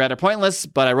 which seems rather pointless,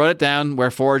 but I wrote it down,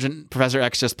 where Forge and Professor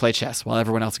X just play chess while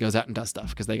everyone else goes out and does stuff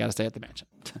because they got to stay at the mansion.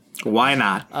 Why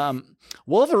not?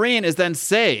 Wolverine is then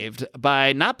saved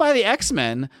not by the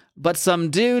X-Men, but some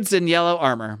dudes in yellow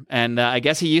armor. And I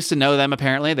guess he used to know them,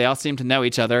 apparently. They all seem to know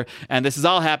each other. And this is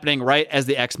all happening right as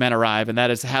the X-Men arrive. And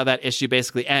that is how that issue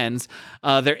basically ends.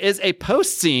 There is a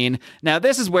post scene. Now,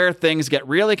 this is where things get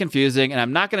really confusing. And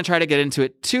I'm not going to try to get into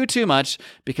it too much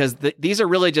because these are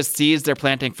really just seeds they're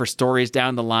planting for stories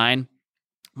down the line.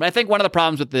 But I think one of the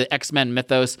problems with the X-Men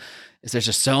mythos is there's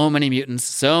just so many mutants,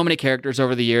 so many characters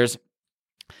over the years,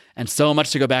 and so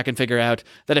much to go back and figure out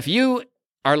that if you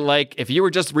were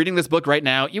just reading this book right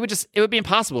now, it would be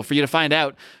impossible for you to find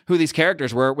out who these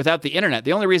characters were without the internet.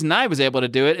 The only reason I was able to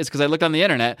do it is because I looked on the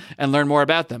internet and learned more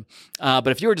about them. But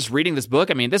if you were just reading this book,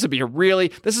 I mean, this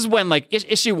is when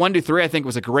issue 1 to 3, I think,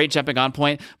 was a great jumping on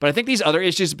point. But I think these other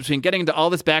issues, between getting into all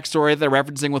this backstory that they're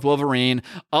referencing with Wolverine,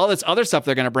 all this other stuff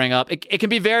they're going to bring up, it can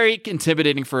be very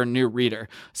intimidating for a new reader.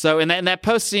 So in that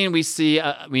post scene, we see,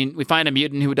 we find a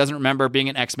mutant who doesn't remember being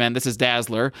an X-Men. This is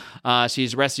Dazzler.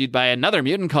 She's rescued by another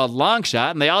mutant called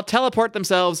Longshot, and they all teleport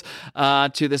themselves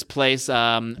to this place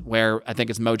where I think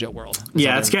it's Mojo World.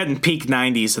 Yeah, it's getting peak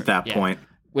 90s at that point.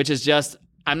 Which is just,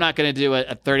 I'm not going to do a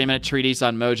 30-minute treatise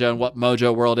on Mojo and what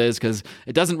Mojo World is, because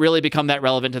it doesn't really become that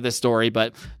relevant to this story,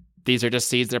 but these are just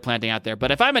seeds they're planting out there.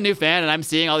 But if I'm a new fan and I'm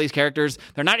seeing all these characters,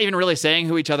 they're not even really saying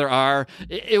who each other are,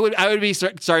 I would be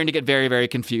starting to get very, very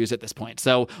confused at this point.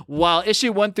 So while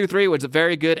issue 1 through 3 was a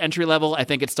very good entry level, I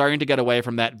think it's starting to get away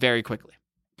from that very quickly.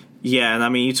 Yeah, and I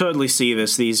mean, you totally see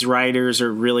this. These writers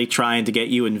are really trying to get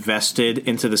you invested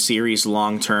into the series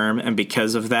long term, and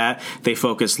because of that, they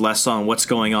focus less on what's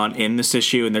going on in this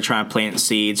issue, and they're trying to plant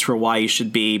seeds for why you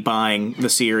should be buying the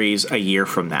series a year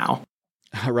from now.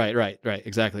 Right,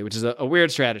 exactly, which is a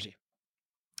weird strategy.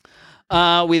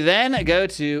 We then go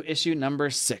to issue number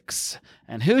 6,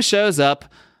 and who shows up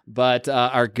but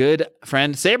our good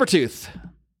friend Sabretooth,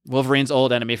 Wolverine's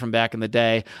old enemy from back in the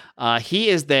day. He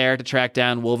is there to track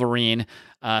down Wolverine,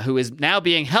 who is now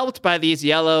being helped by these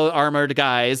yellow armored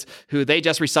guys who they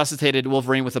just resuscitated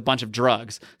Wolverine with a bunch of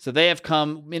drugs. So they have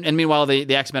come, and meanwhile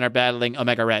the X-Men are battling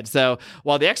Omega Red. So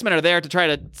while the X-Men are there to try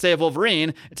to save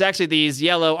Wolverine, it's actually these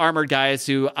yellow armored guys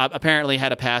who apparently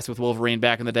had a past with Wolverine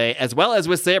back in the day, as well as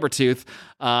with Sabretooth.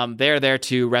 They're there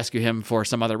to rescue him for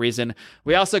some other reason.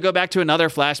 We also go back to another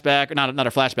flashback, or not another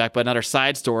flashback, but another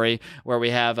side story where we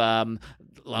have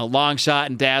Longshot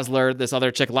and Dazzler, this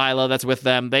other chick Lila that's with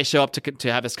them. They show up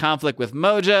to have this conflict with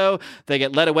Mojo. They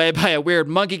get led away by a weird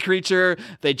monkey creature.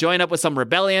 They join up with some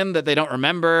rebellion that they don't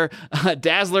remember.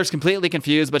 Dazzler's completely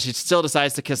confused, but she still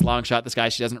decides to kiss Longshot, this guy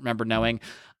she doesn't remember knowing.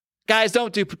 Guys,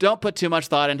 don't put too much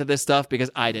thought into this stuff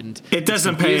because I didn't. It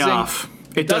doesn't pay off.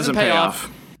 It doesn't pay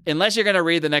off. Unless you're going to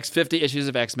read the next 50 issues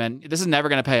of X-Men, this is never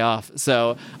going to pay off.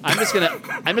 So I'm just going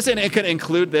to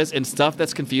include this in stuff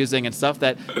that's confusing and stuff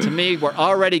that, to me, we're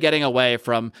already getting away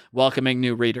from welcoming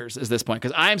new readers at this point,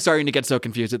 because I'm starting to get so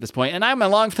confused at this point, and I'm a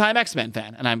longtime X-Men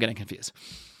fan, and I'm getting confused.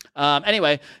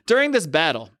 Anyway, during this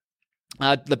battle,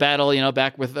 the battle,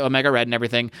 back with Omega Red and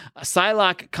everything,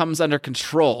 Psylocke comes under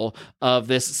control of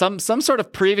this some sort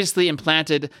of previously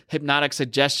implanted hypnotic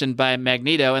suggestion by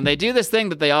Magneto, and they do this thing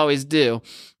that they always do.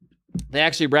 They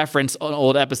actually reference an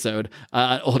old episode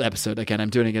again. I'm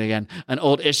doing it again. An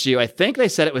old issue. I think they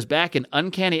said it was back in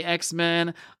Uncanny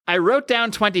X-Men. I wrote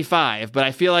down 25, but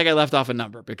I feel like I left off a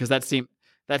number because that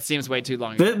seems way too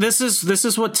long. This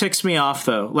is what ticks me off,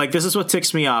 though. Like, this is what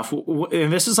ticks me off.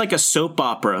 And this is like a soap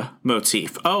opera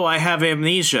motif. Oh, I have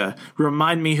amnesia.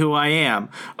 Remind me who I am.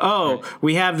 Oh, right.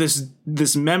 We have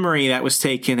this memory that was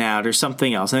taken out or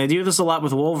something else. And they do this a lot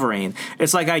with Wolverine.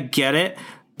 It's like, I get it,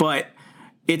 but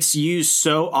it's used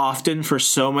so often for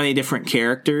so many different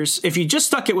characters. If you just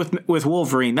stuck it with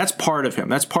Wolverine, that's part of him.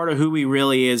 That's part of who he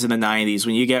really is in the 90s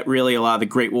when you get really a lot of the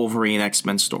great Wolverine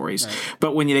X-Men stories. Right.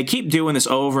 But when they keep doing this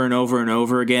over and over and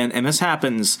over again, and this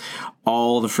happens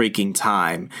all the freaking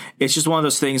time, it's just one of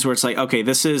those things where it's like, okay,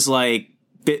 this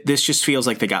just feels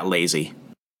like they got lazy.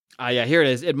 Yeah, here it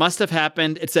is. It must have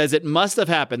happened. It says it must have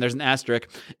happened. There's an asterisk.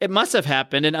 It must have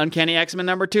happened in Uncanny X-Men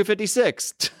number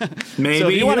 256. Maybe. So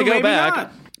if you want to go back,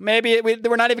 not. maybe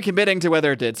we're not even committing to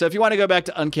whether it did. So if you want to go back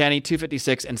to Uncanny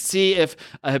 256 and see if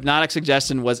a hypnotic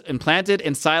suggestion was implanted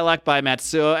in Psylocke by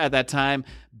Matsuo at that time,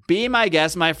 be my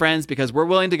guest, my friends, because we're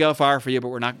willing to go far for you, but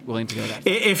we're not willing to go that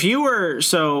far. If you were,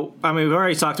 we've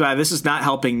already talked about it. This is not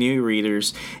helping new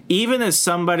readers. Even as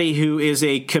somebody who is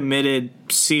a committed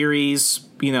series,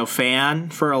 fan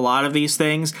for a lot of these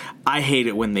things, I hate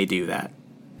it when they do that.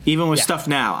 Even with stuff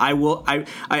now,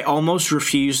 I almost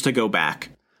refuse to go back.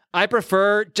 I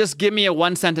prefer just give me a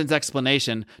one-sentence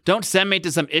explanation. Don't send me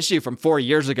to some issue from 4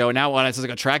 years ago. Now when I was going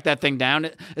to track that thing down,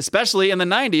 especially in the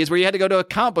 90s where you had to go to a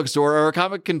comic book store or a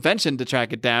comic convention to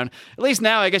track it down. At least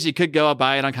now I guess you could go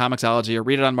buy it on Comixology or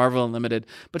read it on Marvel Unlimited.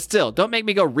 But still, don't make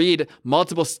me go read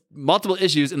multiple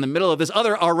issues in the middle of this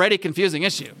other already confusing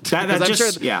issue.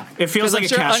 It feels like a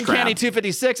cash grab. Uncanny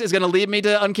 256 is going to lead me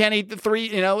to Uncanny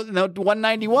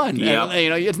 191. Yep.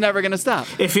 And, it's never going to stop.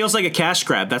 It feels like a cash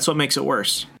grab. That's what makes it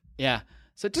worse. Yeah.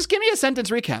 So just give me a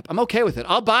sentence recap. I'm okay with it.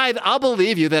 I'll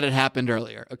believe you that it happened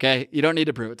earlier. Okay. You don't need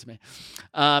to prove it to me.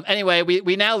 Anyway,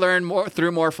 we now learn more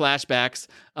through more flashbacks.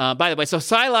 By the way, so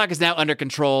Psylocke is now under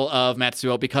control of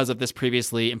Matsuo because of this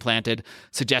previously implanted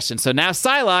suggestion. So now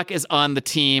Psylocke is on the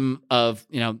team of,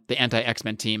 the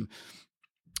anti-X-Men team.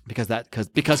 Because comics.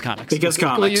 Because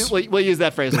comics. We'll use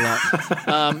that phrase a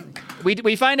lot.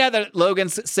 We find out that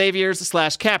Logan's saviors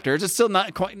 / captors, it's still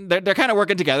not quite, they're kind of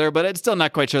working together, but it's still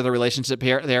not quite sure the relationship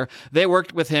here. They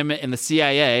worked with him in the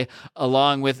CIA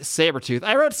along with Sabretooth.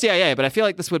 I wrote CIA, but I feel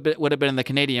like this would have been in the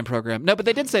Canadian program. No, but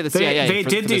they did say the CIA. They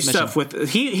did do stuff with,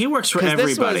 he works for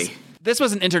everybody. This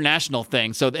was an international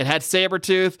thing. So it had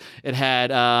Sabretooth, it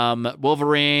had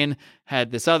Wolverine,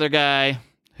 had this other guy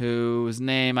whose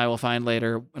name I will find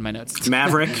later in my notes.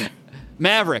 Maverick.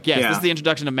 Yes. Yeah. This is the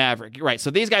introduction of Maverick. Right. So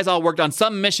these guys all worked on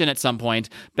some mission at some point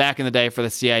back in the day for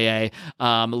the CIA.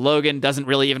 Logan doesn't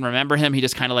really even remember him. He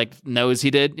just kind of knows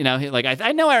he did.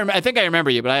 I think I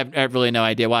remember you, but I have really no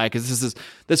idea why, because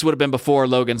this would have been before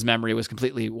Logan's memory was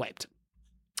completely wiped.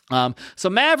 So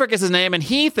Maverick is his name, and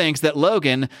he thinks that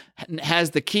Logan has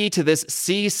the key to this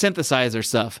C synthesizer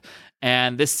stuff.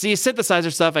 And this C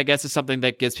synthesizer stuff, I guess, is something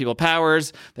that gives people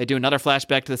powers. They do another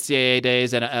flashback to the CIA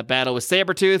days and a battle with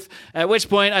Sabretooth, at which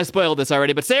point, I spoiled this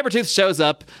already, but Sabretooth shows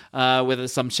up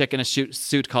with some chick in a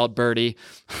suit called Birdie.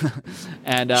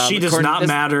 And she does not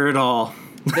matter at all.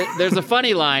 There's a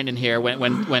funny line in here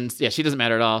when she doesn't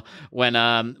matter at all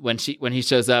when he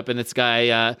shows up, and this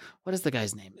guy, what is the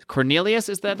guy's name? Cornelius,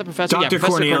 is that the professor? Dr.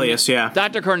 Cornelius, yeah.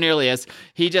 Dr. Cornelius.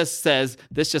 He just says,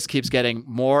 this just keeps getting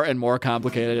more and more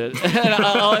complicated. And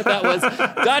all I thought was,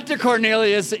 Dr.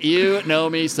 Cornelius, you know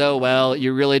me so well.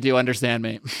 You really do understand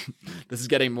me. This is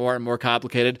getting more and more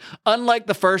complicated. Unlike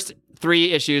the first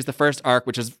 3 issues, the first arc,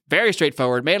 which is very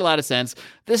straightforward, made a lot of sense.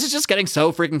 This is just getting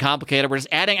so freaking complicated. We're just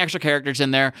adding extra characters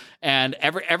in there, and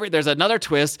every there's another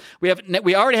twist. We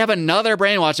already have another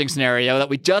brainwashing scenario that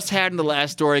we just had in the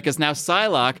last story, because now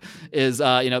Psylocke is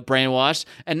brainwashed,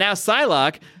 and now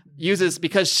Psylocke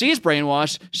because she's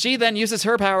brainwashed, she then uses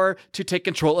her power to take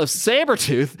control of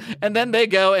Sabretooth, and then they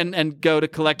go and go to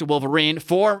collect Wolverine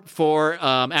for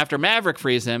after Maverick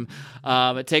frees him.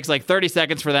 It takes like 30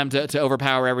 seconds for them to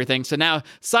overpower everything. So now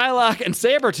Psylocke and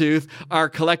Sabretooth are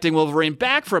collecting Wolverine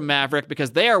back from Maverick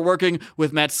because they are working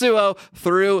with Matsuo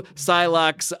through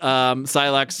Psylocke's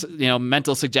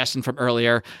mental suggestion from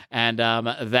earlier, and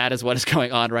that is what is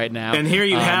going on right now. And here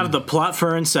you have the plot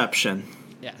for Inception.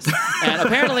 Yes. And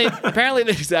apparently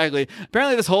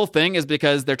this whole thing is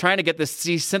because they're trying to get this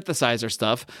C synthesizer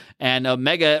stuff, and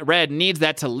Omega Red needs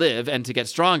that to live and to get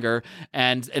stronger.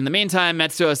 And in the meantime,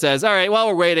 Matsuo says, all right, while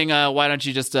we're waiting, why don't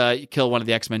you just kill one of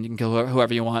the X-Men? You can kill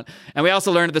whoever you want. And we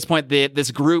also learned at this point this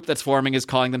group that's forming is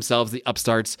calling themselves the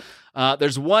Upstarts.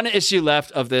 There's one issue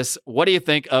left of this. What do you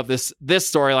think of this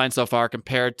storyline so far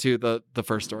compared to the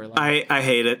first storyline? I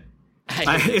hate it.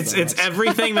 It's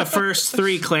everything the first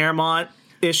 3 Claremont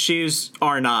issues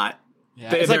are not.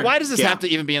 Yeah. It's like, why does this have to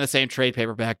even be in the same trade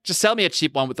paperback? Just sell me a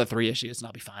cheap one with the 3 issues and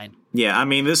I'll be fine. Yeah, I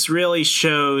mean, this really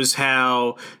shows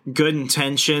how good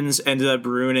intentions ended up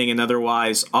ruining an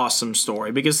otherwise awesome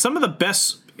story. Because some of the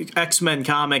best X-Men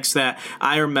comics that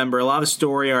I remember, a lot of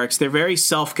story arcs, they're very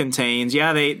self-contained.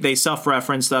 Yeah, they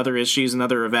self-reference to other issues and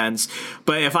other events.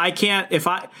 But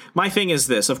my thing is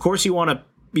this, of course you want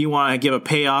to give a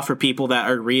payoff for people that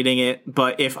are reading it,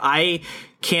 but if I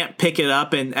can't pick it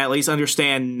up and at least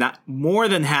understand not more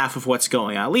than half of what's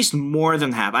going on, at least more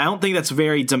than half, I don't think that's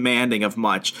very demanding of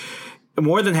much.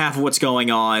 More than half of what's going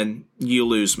on, you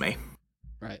lose me.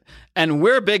 Right. And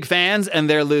we're big fans, and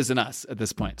they're losing us at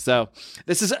this point. So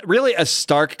this is really a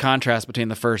stark contrast between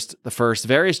the first,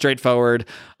 very straightforward,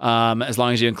 as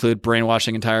long as you include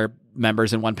brainwashing entire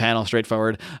members in one panel,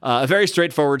 straightforward, a very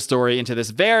straightforward story into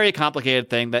this very complicated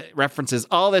thing that references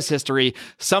all this history,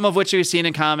 some of which we've seen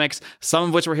in comics, some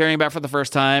of which we're hearing about for the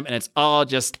first time, and it's all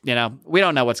just, we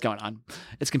don't know what's going on.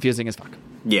 It's confusing as fuck.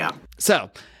 Yeah. So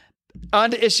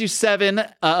on to issue 7,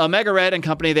 Omega Red and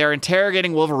company, they're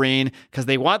interrogating Wolverine because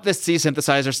they want this C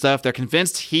synthesizer stuff. They're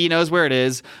convinced he knows where it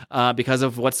is because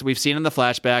of what we've seen in the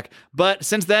flashback. But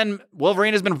since then,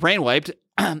 Wolverine has been brainwiped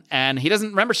and he doesn't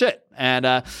remember shit.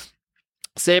 And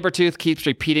Sabretooth keeps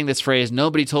repeating this phrase,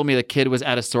 nobody told me the kid was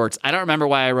out of sorts. I don't remember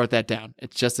why I wrote that down.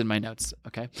 It's just in my notes,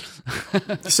 okay?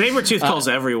 Sabretooth calls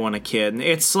everyone a kid.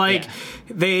 It's like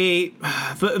the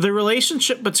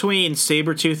relationship between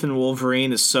Sabretooth and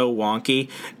Wolverine is so wonky.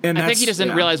 And I think he just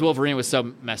didn't realize Wolverine was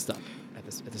so messed up at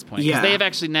this point. Because they've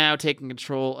actually now taken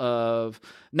control of...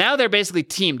 Now they're basically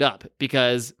teamed up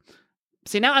because...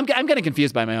 See, now I'm getting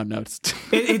confused by my own notes.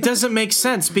 It doesn't make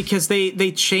sense because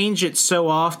they change it so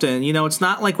often. It's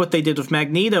not like what they did with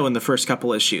Magneto in the first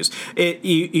couple issues.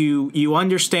 You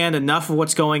understand enough of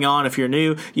what's going on if you're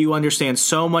new. You understand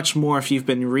so much more if you've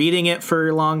been reading it for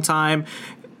a long time.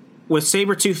 With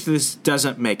Sabretooth, this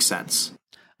doesn't make sense.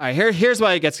 All right, here's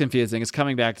why it gets confusing. It's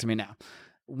coming back to me now.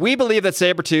 We believe that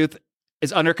Sabretooth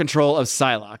is under control of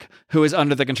Psylocke, who is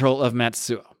under the control of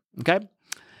Matsuo. Okay?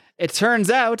 It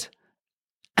turns out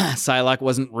Psylocke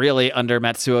wasn't really under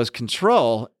Matsuo's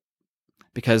control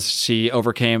because she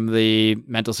overcame the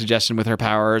mental suggestion with her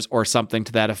powers or something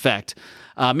to that effect.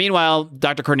 Meanwhile,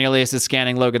 Dr. Cornelius is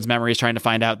scanning Logan's memories, trying to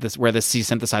find out where this C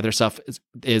synthesizer stuff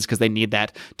is because they need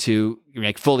that to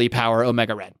fully power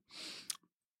Omega Red.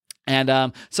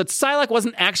 And so Psylocke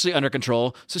wasn't actually under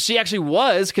control. So she actually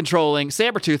was controlling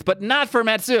Sabretooth, but not for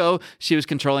Matsuo. She was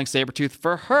controlling Sabretooth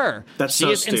for her. She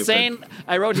is stupid. Insane.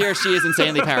 I wrote here, she is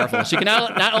insanely powerful. She can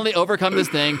not only overcome this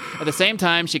thing, at the same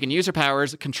time, she can use her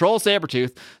powers, control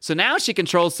Sabretooth. So now she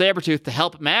controls Sabretooth to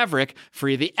help Maverick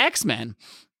free the X-Men.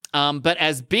 But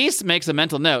as Beast makes a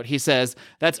mental note, he says,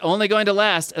 that's only going to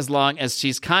last as long as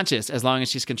she's conscious, as long as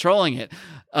she's controlling it.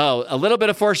 Oh, a little bit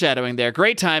of foreshadowing there.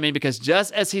 Great timing, because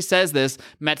just as he says this,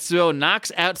 Matsuo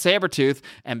knocks out Sabretooth,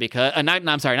 and not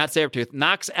Sabretooth,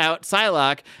 knocks out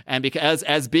Psylocke, and because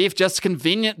as Beast just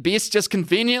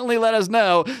conveniently let us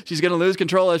know she's going to lose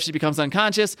control if she becomes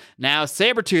unconscious, now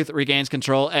Sabretooth regains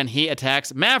control, and he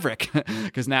attacks Maverick,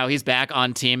 because now he's back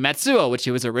on Team Matsuo, which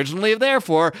he was originally there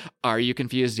for. Are you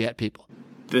confused yet, people?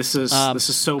 This is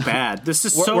so bad. This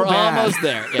is so we're bad. Almost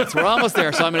there. Yes, we're almost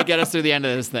there. So I'm going to get us through the end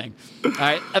of this thing. All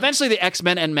right. Eventually, the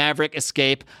X-Men and Maverick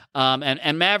escape,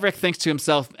 and Maverick thinks to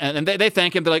himself, and they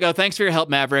thank him. They're like, "Oh, thanks for your help,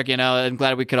 Maverick. I'm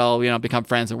glad we could all become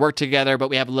friends and work together." But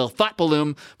we have a little thought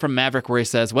balloon from Maverick where he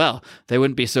says, "Well, they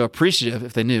wouldn't be so appreciative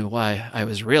if they knew why I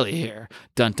was really here."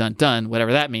 Dun dun dun.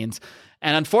 Whatever that means.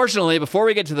 And unfortunately, before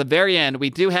we get to the very end, we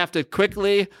do have to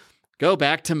quickly go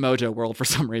back to Mojo World for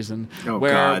some reason,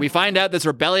 where we find out this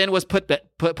rebellion was put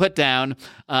down,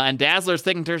 and Dazzler's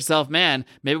thinking to herself, "Man,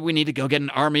 maybe we need to go get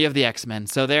an army of the X-Men."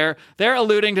 So they're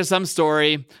alluding to some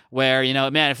story where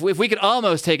man, if we could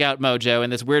almost take out Mojo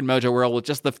in this weird Mojo World with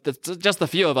just the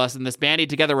few of us in this bandied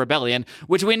together rebellion,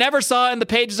 which we never saw in the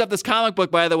pages of this comic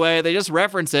book, by the way. They just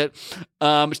reference it.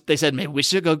 They said maybe we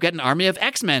should go get an army of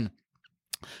X-Men.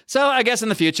 So I guess in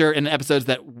the future, in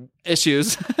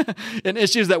issues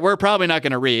that we're probably not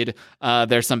going to read,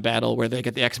 there's some battle where they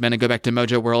get the X-Men and go back to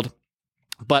Mojo World.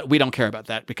 But we don't care about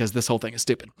that because this whole thing is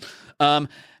stupid.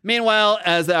 Meanwhile,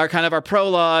 as our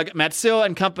prologue, Matsuo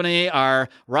and company are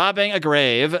robbing a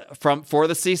grave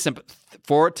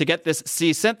to get this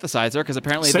C synthesizer, because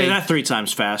apparently Say that 3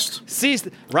 times fast.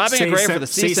 Robbing a grave for the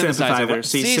C synthesizer.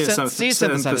 C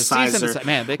synthesizer.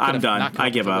 Man, they could have not come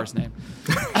up with a worse name.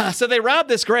 So they robbed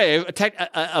this grave,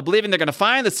 believing they're going to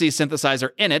find the C synthesizer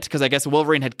in it, because I guess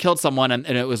Wolverine had killed someone, and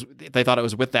they thought it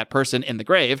was with that person in the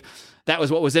grave. That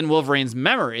was what was in Wolverine's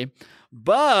memory,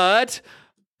 but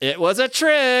it was a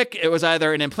trick. It was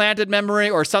either an implanted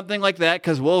memory or something like that,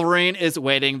 because Wolverine is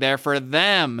waiting there for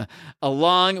them,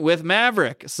 along with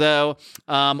Maverick. So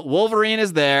Wolverine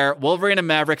is there. Wolverine and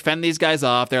Maverick fend these guys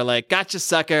off. They're like, gotcha,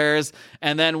 suckers.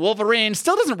 And then Wolverine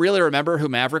still doesn't really remember who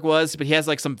Maverick was, but he has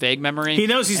like some vague memory. He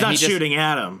knows he's not shooting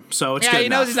at him, so it's good he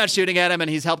knows enough. he's not shooting at him, and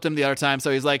he's helped him the other time. So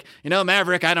he's like,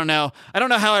 Maverick, I don't know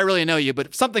how I really know you,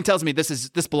 but something tells me this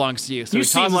belongs to you. So you he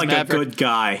seem like Maverick. a good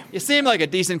guy. You seem like a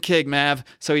decent kid, Mav.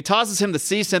 So he tosses him the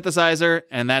C synthesizer,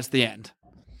 and that's the end.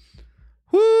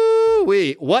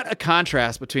 Woo-wee. What a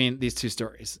contrast between these two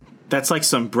stories. That's like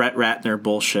some Brett Ratner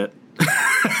bullshit.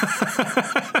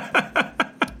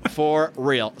 For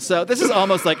real. So this is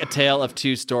almost like a tale of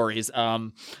two stories.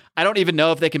 I don't even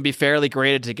know if they can be fairly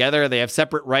graded together. They have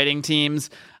separate writing teams.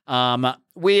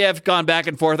 We have gone back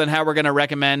and forth on how we're going to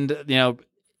recommend,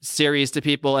 series to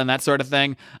people and that sort of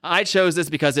thing. I chose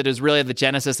this because it is really the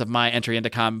genesis of my entry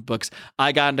into comic books.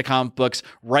 I got into comic books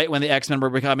right when the X-Men were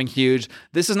becoming huge.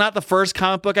 This is not the first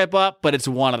comic book I bought, but it's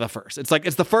one of the first.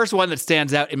 It's the first one that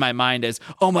stands out in my mind as,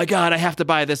 oh my God, I have to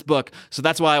buy this book. So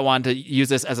that's why I wanted to use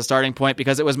this as a starting point,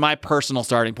 because it was my personal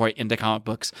starting point into comic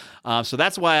books. So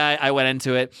that's why I went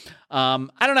into it. I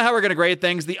don't know how we're going to grade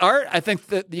things. The art, I think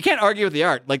that you can't argue with the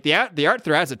art. Like the art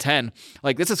throughout's a 10.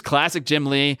 Like this is classic Jim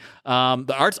Lee.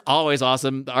 The art's always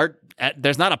awesome. The art,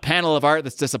 there's not a panel of art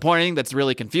that's disappointing, that's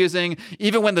really confusing.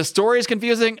 Even when the story is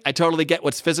confusing, I totally get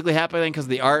what's physically happening because of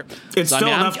the art. It's still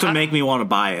enough to make me want to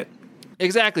buy it.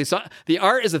 Exactly. So the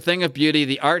art is a thing of beauty.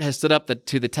 The art has stood up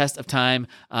to the test of time.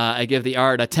 I give the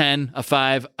art a 10, a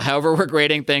 5. However we're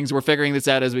grading things, we're figuring this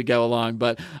out as we go along.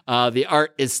 But the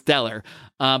art is stellar.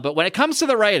 But when it comes to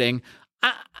the writing,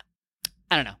 I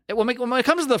don't know. When it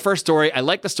comes to the first story, I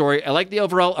like the story. I like the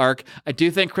overall arc. I do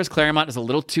think Chris Claremont is a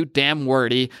little too damn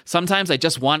wordy. Sometimes I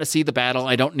just want to see the battle.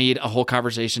 I don't need a whole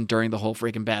conversation during the whole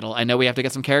freaking battle. I know we have to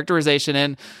get some characterization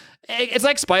in. It's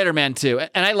like Spider-Man too.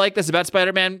 And I like this about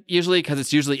Spider-Man usually because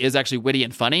it usually is actually witty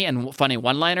and funny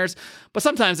one-liners. But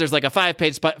sometimes there's like a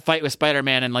 5-page fight with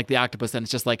Spider-Man and like the octopus, and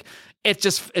it's just like,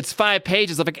 it's 5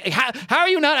 pages of like, how are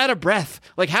you not out of breath?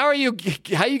 Like, how are you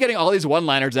getting all these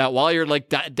one-liners out while you're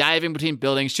like diving between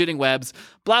buildings, shooting webs,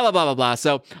 blah, blah, blah, blah, blah.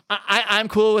 So I'm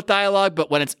cool with dialogue,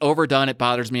 but when it's overdone, it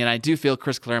bothers me. And I do feel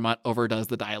Chris Claremont overdoes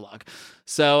the dialogue.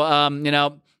 So,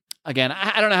 again,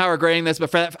 I don't know how we're grading this,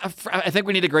 but I think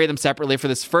we need to grade them separately for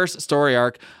this first story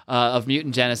arc of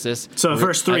Mutant Genesis. So the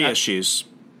first 3 issues.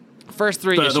 First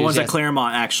 3 issues. The ones that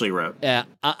Claremont actually wrote. Yeah.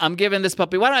 I'm giving this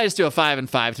puppy, why don't I just do a 5 and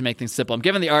 5 to make things simple? I'm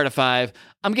giving the art a 5.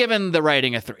 I'm giving the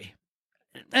writing a 3.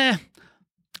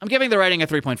 I'm giving the writing a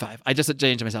 3.5. I just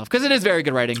changed myself because it is very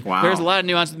good writing. Wow. There's a lot of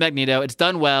nuance with Magneto. It's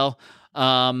done well.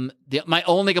 My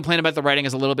only complaint about the writing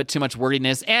is a little bit too much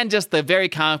wordiness and just the very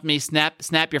comic me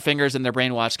snap your fingers in their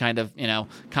brainwash kind of,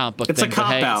 comic book it's thing. It's a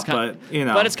cop-out, but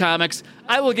But it's comics.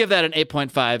 I will give that an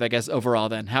 8.5, I guess, overall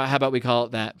then. How about we call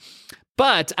it that?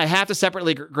 But I have to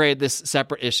separately grade this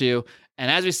separate issue.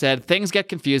 And as we said, things get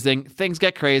confusing. Things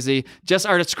get crazy. Just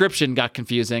our description got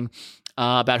confusing.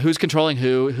 About who's controlling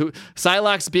who.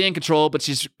 Psylocke's being controlled, but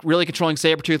she's really controlling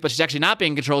Sabretooth, but she's actually not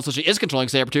being controlled, so she is controlling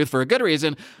Sabretooth for a good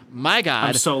reason. My God.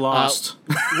 I'm so lost.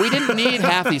 We didn't need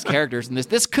half these characters in this.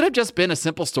 This could have just been a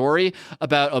simple story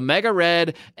about Omega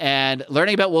Red and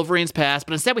learning about Wolverine's past,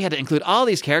 but instead we had to include all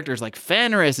these characters like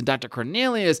Fenris and Dr.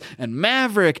 Cornelius and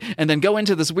Maverick, and then go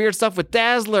into this weird stuff with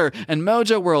Dazzler and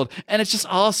Mojo World, and it's just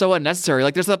all so unnecessary.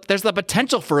 Like there's the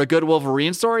potential for a good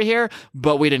Wolverine story here,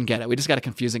 but we didn't get it. We just got a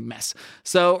confusing mess.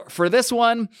 So for this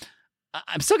one,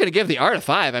 I'm still going to give the art a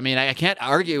 5. I mean, I can't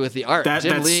argue with the art.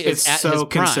 Jim Lee is at so his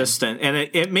prime. consistent, and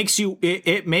it makes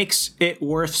it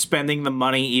worth spending the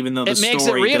money, even though the story makes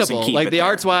it readable. Doesn't keep like it the there.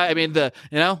 art's why. I mean, the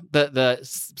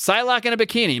Psylocke in a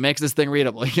bikini makes this thing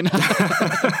readable. I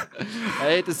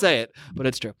hate to say it, but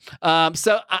it's true.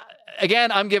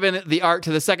 Again, I'm giving the art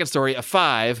to the second story a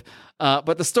 5,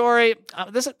 but the story,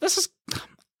 this is.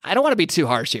 I don't want to be too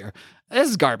harsh here. This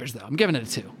is garbage, though. I'm giving it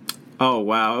a 2. Oh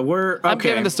wow, we're okay. I'm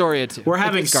giving the story a 2. We're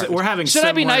having Should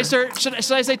I be nicer? Should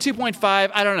I say 2.5?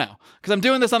 I don't know, because I'm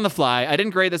doing this on the fly. I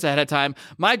didn't grade this ahead of time.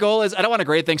 My goal is I don't want to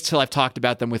grade things till I've talked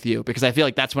about them with you, because I feel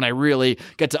like that's when I really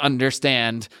get to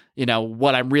understand,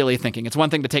 what I'm really thinking. It's one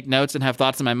thing to take notes and have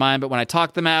thoughts in my mind, but when I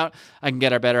talk them out, I can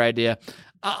get a better idea.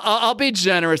 I'll be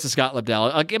generous to Scott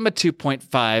Lobdell. I'll give him a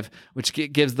 2.5, which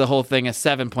gives the whole thing a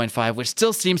 7.5, which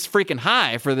still seems freaking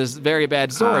high for this very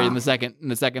bad story in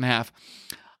the second half.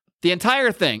 The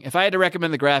entire thing, if I had to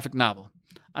recommend the graphic novel,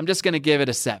 I'm just going to give it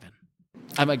a 7.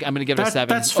 I'm going to give it a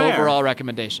 7 that's fair. Overall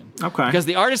recommendation. Okay. Because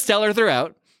the art is stellar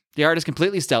throughout. The art is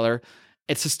completely stellar.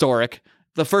 It's historic.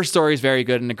 The first story is very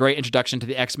good and a great introduction to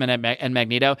the X-Men and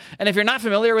Magneto. And if you're not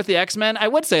familiar with the X-Men, I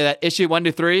would say that issue 1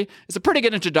 to 3 is a pretty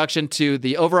good introduction to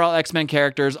the overall X-Men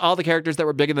characters, all the characters that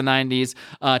were big in the 90s,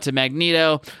 to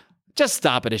Magneto. Just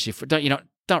stop at issue 4.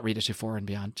 Don't read issue 4 and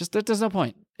beyond. Just there's no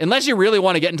point. Unless you really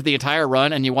want to get into the entire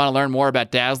run and you want to learn more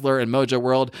about Dazzler and Mojo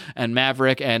World and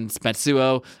Maverick and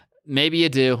Spetsuo, maybe you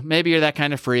do. Maybe you're that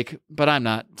kind of freak, but I'm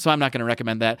not. So I'm not going to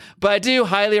recommend that. But I do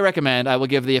highly recommend, I will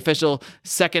give the official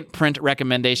second print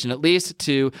recommendation at least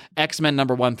to X-Men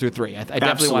number 1 through 3. I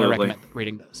definitely want to recommend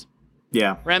reading those.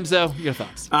 Yeah. Remzo, your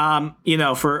thoughts? I'm going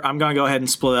to go ahead and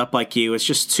split up like you. It's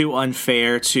just too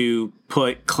unfair to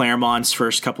put Claremont's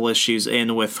first couple issues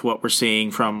in with what we're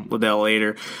seeing from Lobdell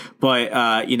later. But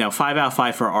 5 out of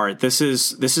 5 for art. This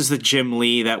is the Jim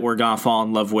Lee that we're gonna fall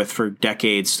in love with for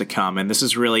decades to come. And this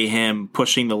is really him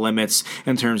pushing the limits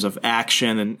in terms of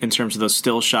action and in terms of those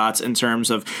still shots, in terms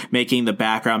of making the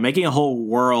background, making a whole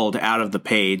world out of the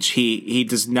page. He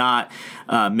does not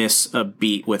miss a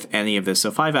beat with any of this.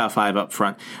 So 5 out of 5 up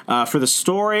front. For the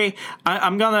story,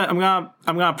 I'm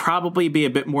gonna probably be a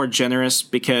bit more generous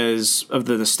because of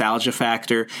the nostalgia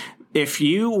factor. If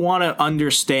you want to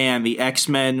understand the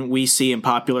X-Men we see in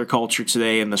popular culture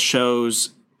today and the shows,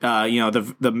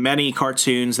 the many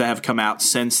cartoons that have come out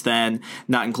since then,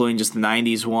 not including just the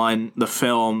 90s one, the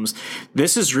films,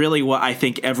 this is really what I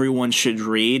think everyone should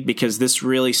read, because this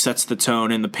really sets the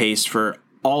tone and the pace for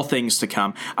all things to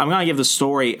come. I'm going to give the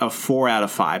story a 4 out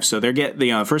of 5. So they're getting,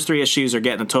 the first 3 issues are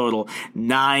getting a total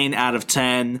 9 out of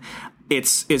 10.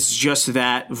 It's just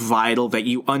that vital that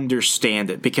you understand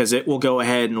it, because it will go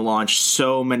ahead and launch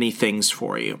so many things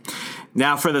for you.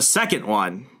 Now, for the second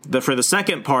one, for the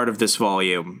second part of this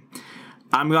volume,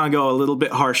 I'm going to go a little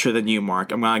bit harsher than you,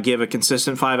 Mark. I'm going to give a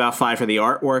consistent 5 out of 5 for the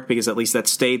artwork, because at least that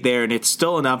stayed there, and it's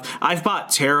still enough. I've bought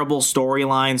terrible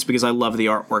storylines because I love the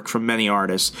artwork from many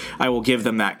artists. I will give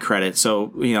them that credit.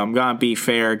 So, I'm going to be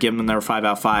fair, give them their 5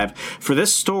 out of 5. For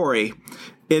this story,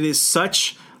 it is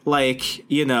such a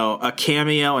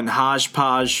cameo and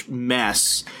hodgepodge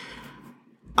mess.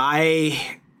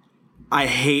 I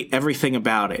hate everything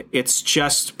about it. It's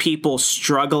just people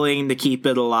struggling to keep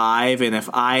it alive, and if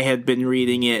I had been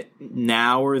reading it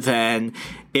now or then,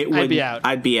 I'd be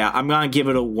out. I'm going to give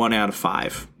it a 1 out of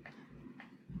 5.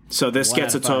 So this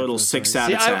gets a total 6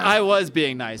 out of 10. I was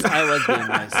being nice.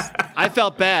 I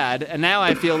felt bad, and now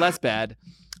I feel less bad.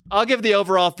 I'll give the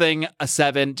overall thing a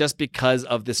 7 just because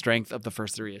of the strength of the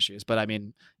first 3 issues. But I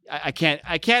mean, I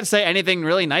can't say anything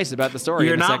really nice about the story.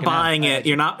 You're not buying it.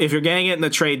 You're not, if you're getting it in the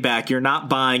trade back, you're not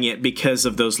buying it because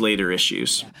of those later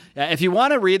issues. Yeah, if you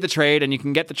want to read the trade and you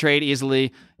can get the trade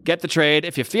easily, get the trade.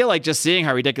 If you feel like just seeing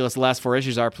how ridiculous the last 4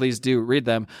 issues are, please do read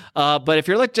them. But if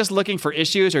you're just looking for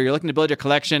issues, or you're looking to build your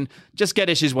collection, just get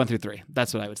issues 1 through 3.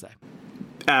 That's what I would say.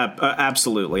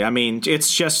 Absolutely. I mean,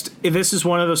 it's just, this is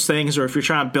one of those things where if you're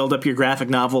trying to build up your graphic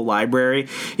novel library,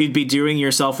 you'd be doing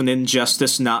yourself an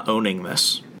injustice not owning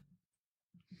this.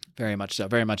 Very much so.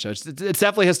 Very much so. It's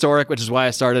definitely historic, which is why I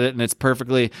started it, and it's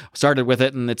perfectly started with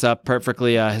it, and it's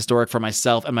perfectly historic for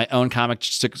myself and my own comic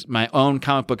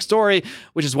book story,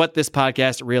 which is what this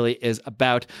podcast really is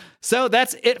about. So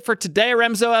that's it for today,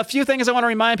 Remzo. A few things I want to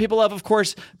remind people of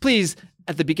course, please.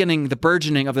 At the beginning, the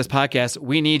burgeoning of this podcast,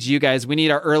 we need you guys. We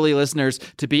need our early listeners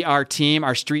to be our team,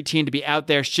 our street team, to be out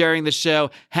there sharing the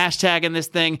show, hashtagging this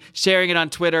thing, sharing it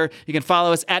on Twitter. You can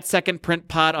follow us at Second Print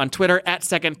Pod on Twitter, at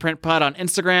Second Print Pod on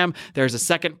Instagram. There's a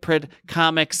Second Print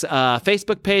Comics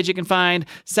Facebook page you can find.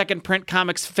 Second Print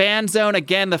Comics Fan Zone.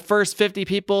 Again, the first 50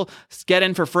 people get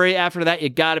in for free. After that, you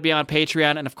got to be on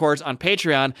Patreon. And of course, on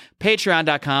Patreon,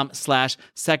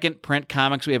 patreon.com/Second Print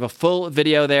Comics. We have a full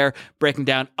video there breaking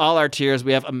down all our tiers.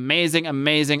 We have amazing,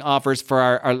 amazing offers for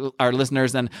our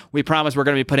listeners, and we promise we're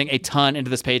going to be putting a ton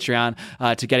into this Patreon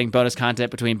to getting bonus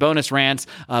content between bonus rants,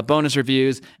 bonus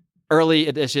reviews, early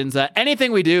editions.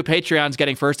 Anything we do, Patreon's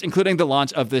getting first, including the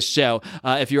launch of this show.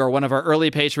 If you are one of our early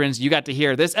patrons, you got to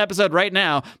hear this episode right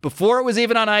now before it was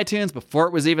even on iTunes, before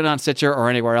it was even on Stitcher or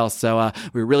anywhere else. So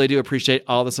we really do appreciate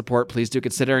all the support. Please do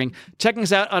considering checking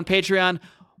us out on Patreon.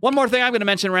 One more thing I'm going to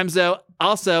mention, Remzo,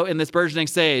 also in this burgeoning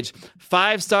stage,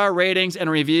 5-star ratings and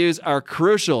reviews are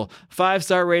crucial.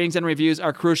 5-star ratings and reviews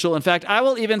are crucial. In fact, I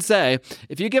will even say,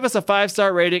 if you give us a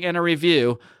 5-star rating and a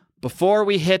review before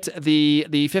we hit the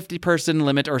 50-person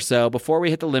limit or so, before we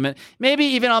hit the limit, maybe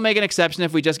even I'll make an exception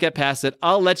if we just get past it.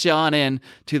 I'll let you on in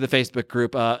to the Facebook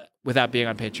group without being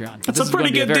on Patreon. That's a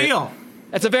pretty good deal.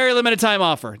 It's a very limited time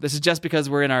offer. This is just because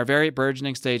we're in our very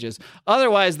burgeoning stages.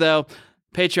 Otherwise, though,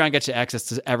 Patreon gets you access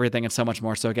to everything and so much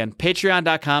more. So again,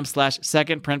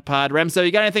 patreon.com/secondprintpod. Remso,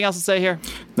 you got anything else to say here?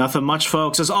 Nothing much,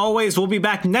 folks. As always, we'll be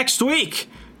back next week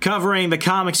covering the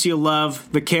comics you love,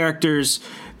 the characters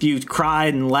you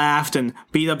cried and laughed and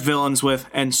beat up villains with,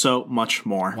 and so much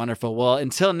more. Wonderful. Well,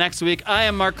 until next week, I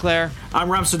am Mark Claire. I'm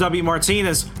Remso W.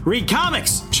 Martinez. Read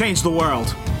comics, change the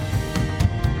world.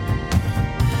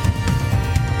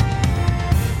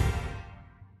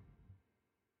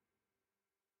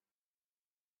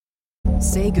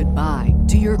 Say goodbye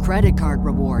to your credit card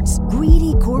rewards.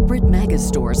 Greedy corporate mega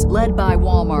stores, led by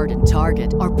Walmart and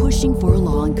Target, are pushing for a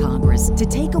law in Congress to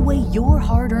take away your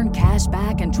hard-earned cash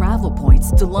back and travel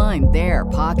points to line their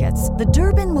pockets. The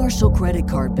Durbin-Marshall credit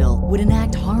card bill would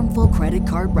enact harmful credit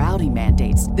card routing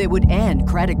mandates that would end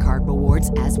credit card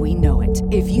rewards as we know it.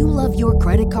 If you love your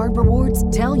credit card rewards,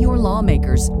 tell your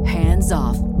lawmakers, hands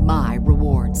off my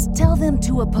rewards. Tell them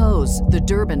to oppose the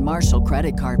Durbin-Marshall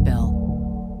credit card bill.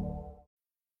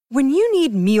 When you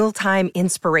need mealtime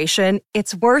inspiration,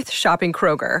 it's worth shopping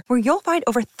Kroger, where you'll find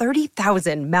over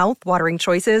 30,000 mouth-watering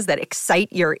choices that excite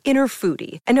your inner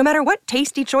foodie. And no matter what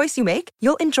tasty choice you make,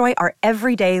 you'll enjoy our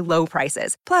everyday low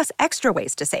prices, plus extra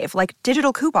ways to save, like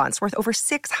digital coupons worth over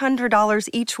 $600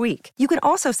 each week. You can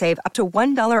also save up to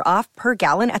 $1 off per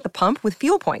gallon at the pump with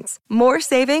fuel points. More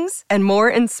savings and more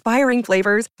inspiring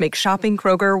flavors make shopping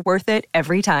Kroger worth it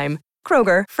every time.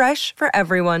 Kroger, fresh for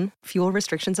everyone. Fuel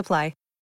restrictions apply.